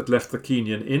pace that left the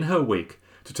Kenyan in her wake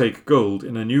to take gold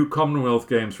in a new Commonwealth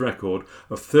Games record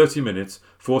of 30 minutes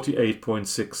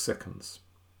 48.6 seconds.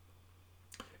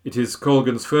 It is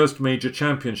Colgan's first major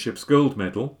championships gold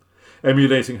medal,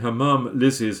 emulating her mum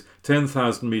Lizzie's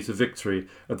 10,000 metre victory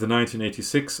at the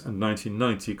 1986 and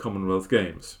 1990 Commonwealth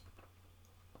Games.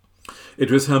 It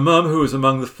was her mum who was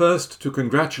among the first to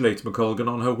congratulate McColgan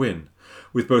on her win,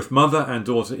 with both mother and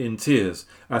daughter in tears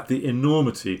at the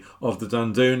enormity of the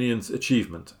Dundonian's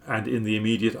achievement, and in the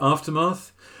immediate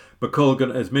aftermath,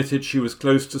 McColgan admitted she was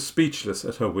close to speechless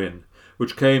at her win,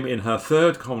 which came in her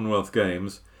third Commonwealth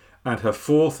Games and her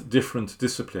fourth different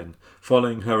discipline,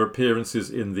 following her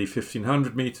appearances in the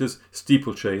 1500 metres,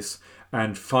 steeplechase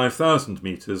and 5000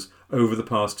 metres over the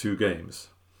past two games.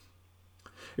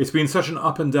 It's been such an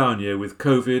up and down year with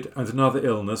COVID and another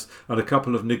illness and a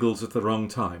couple of niggles at the wrong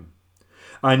time.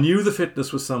 I knew the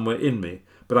fitness was somewhere in me,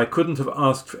 but I couldn't have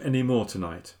asked for any more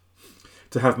tonight.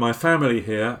 To have my family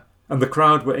here, and the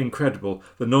crowd were incredible,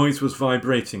 the noise was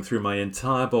vibrating through my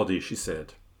entire body, she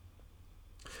said.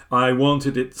 I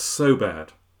wanted it so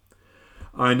bad.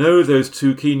 I know those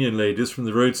two Kenyan ladies from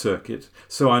the road circuit,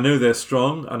 so I know they're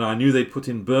strong, and I knew they'd put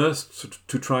in bursts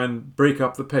to try and break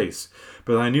up the pace,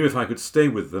 but I knew if I could stay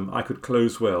with them, I could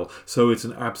close well, so it's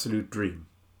an absolute dream.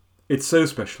 It's so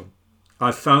special.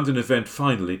 I've found an event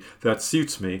finally that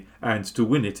suits me, and to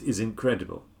win it is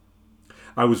incredible.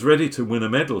 I was ready to win a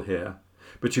medal here,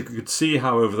 but you could see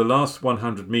how over the last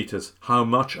 100 metres how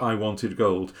much I wanted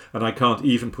gold, and I can't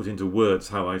even put into words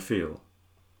how I feel.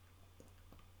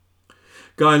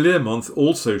 Guy Learmonth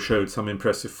also showed some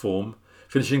impressive form,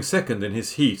 finishing second in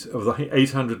his heat of the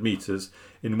 800 metres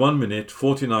in 1 minute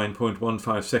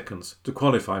 49.15 seconds to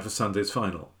qualify for Sunday's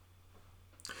final.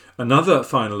 Another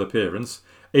final appearance,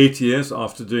 8 years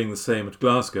after doing the same at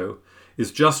Glasgow,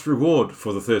 is just reward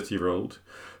for the 30-year-old,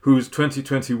 whose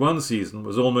 2021 season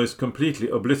was almost completely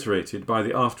obliterated by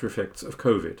the after-effects of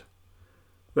COVID.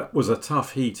 That was a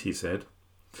tough heat, he said.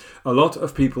 A lot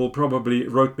of people probably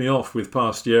wrote me off with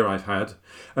past year I've had,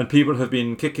 and people have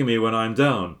been kicking me when I'm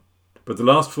down. But the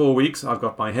last 4 weeks I've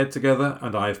got my head together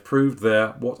and I've proved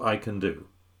there what I can do.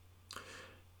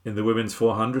 In the women's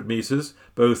 400 metres,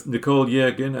 both Nicole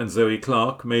Yergin and Zoe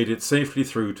Clark made it safely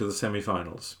through to the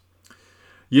semi-finals.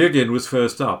 Yergin was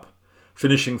first up,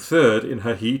 finishing third in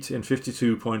her heat in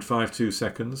 52.52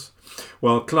 seconds,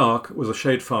 while Clark was a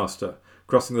shade faster,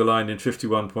 crossing the line in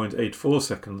 51.84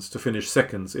 seconds to finish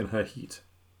seconds in her heat.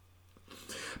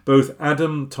 Both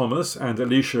Adam Thomas and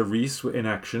Alicia Rees were in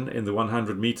action in the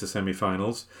 100-metre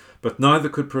semi-finals, but neither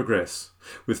could progress,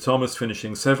 with Thomas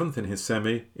finishing 7th in his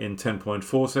semi in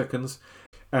 10.4 seconds,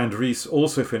 and Rees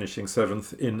also finishing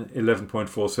 7th in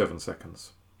 11.47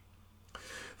 seconds.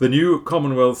 The new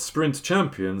Commonwealth Sprint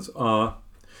champions are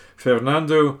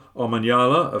Fernando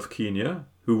Omanyala of Kenya,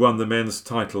 who won the men's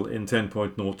title in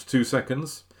 10.02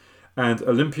 seconds, and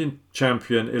Olympian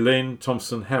champion Elaine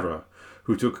Thompson-Herah,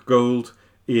 who took gold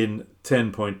in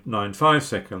 10.95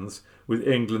 seconds, with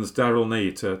England's Daryl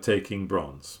Nater taking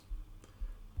bronze.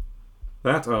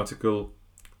 That article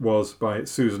was by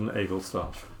Susan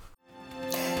Agelstaff.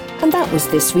 And that was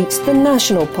this week's The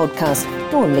National Podcast,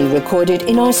 normally recorded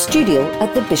in our studio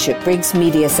at the Bishopbriggs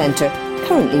Media Centre,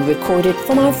 currently recorded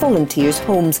from our volunteers'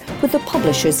 homes with the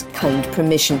publisher's kind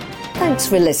permission. Thanks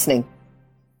for listening.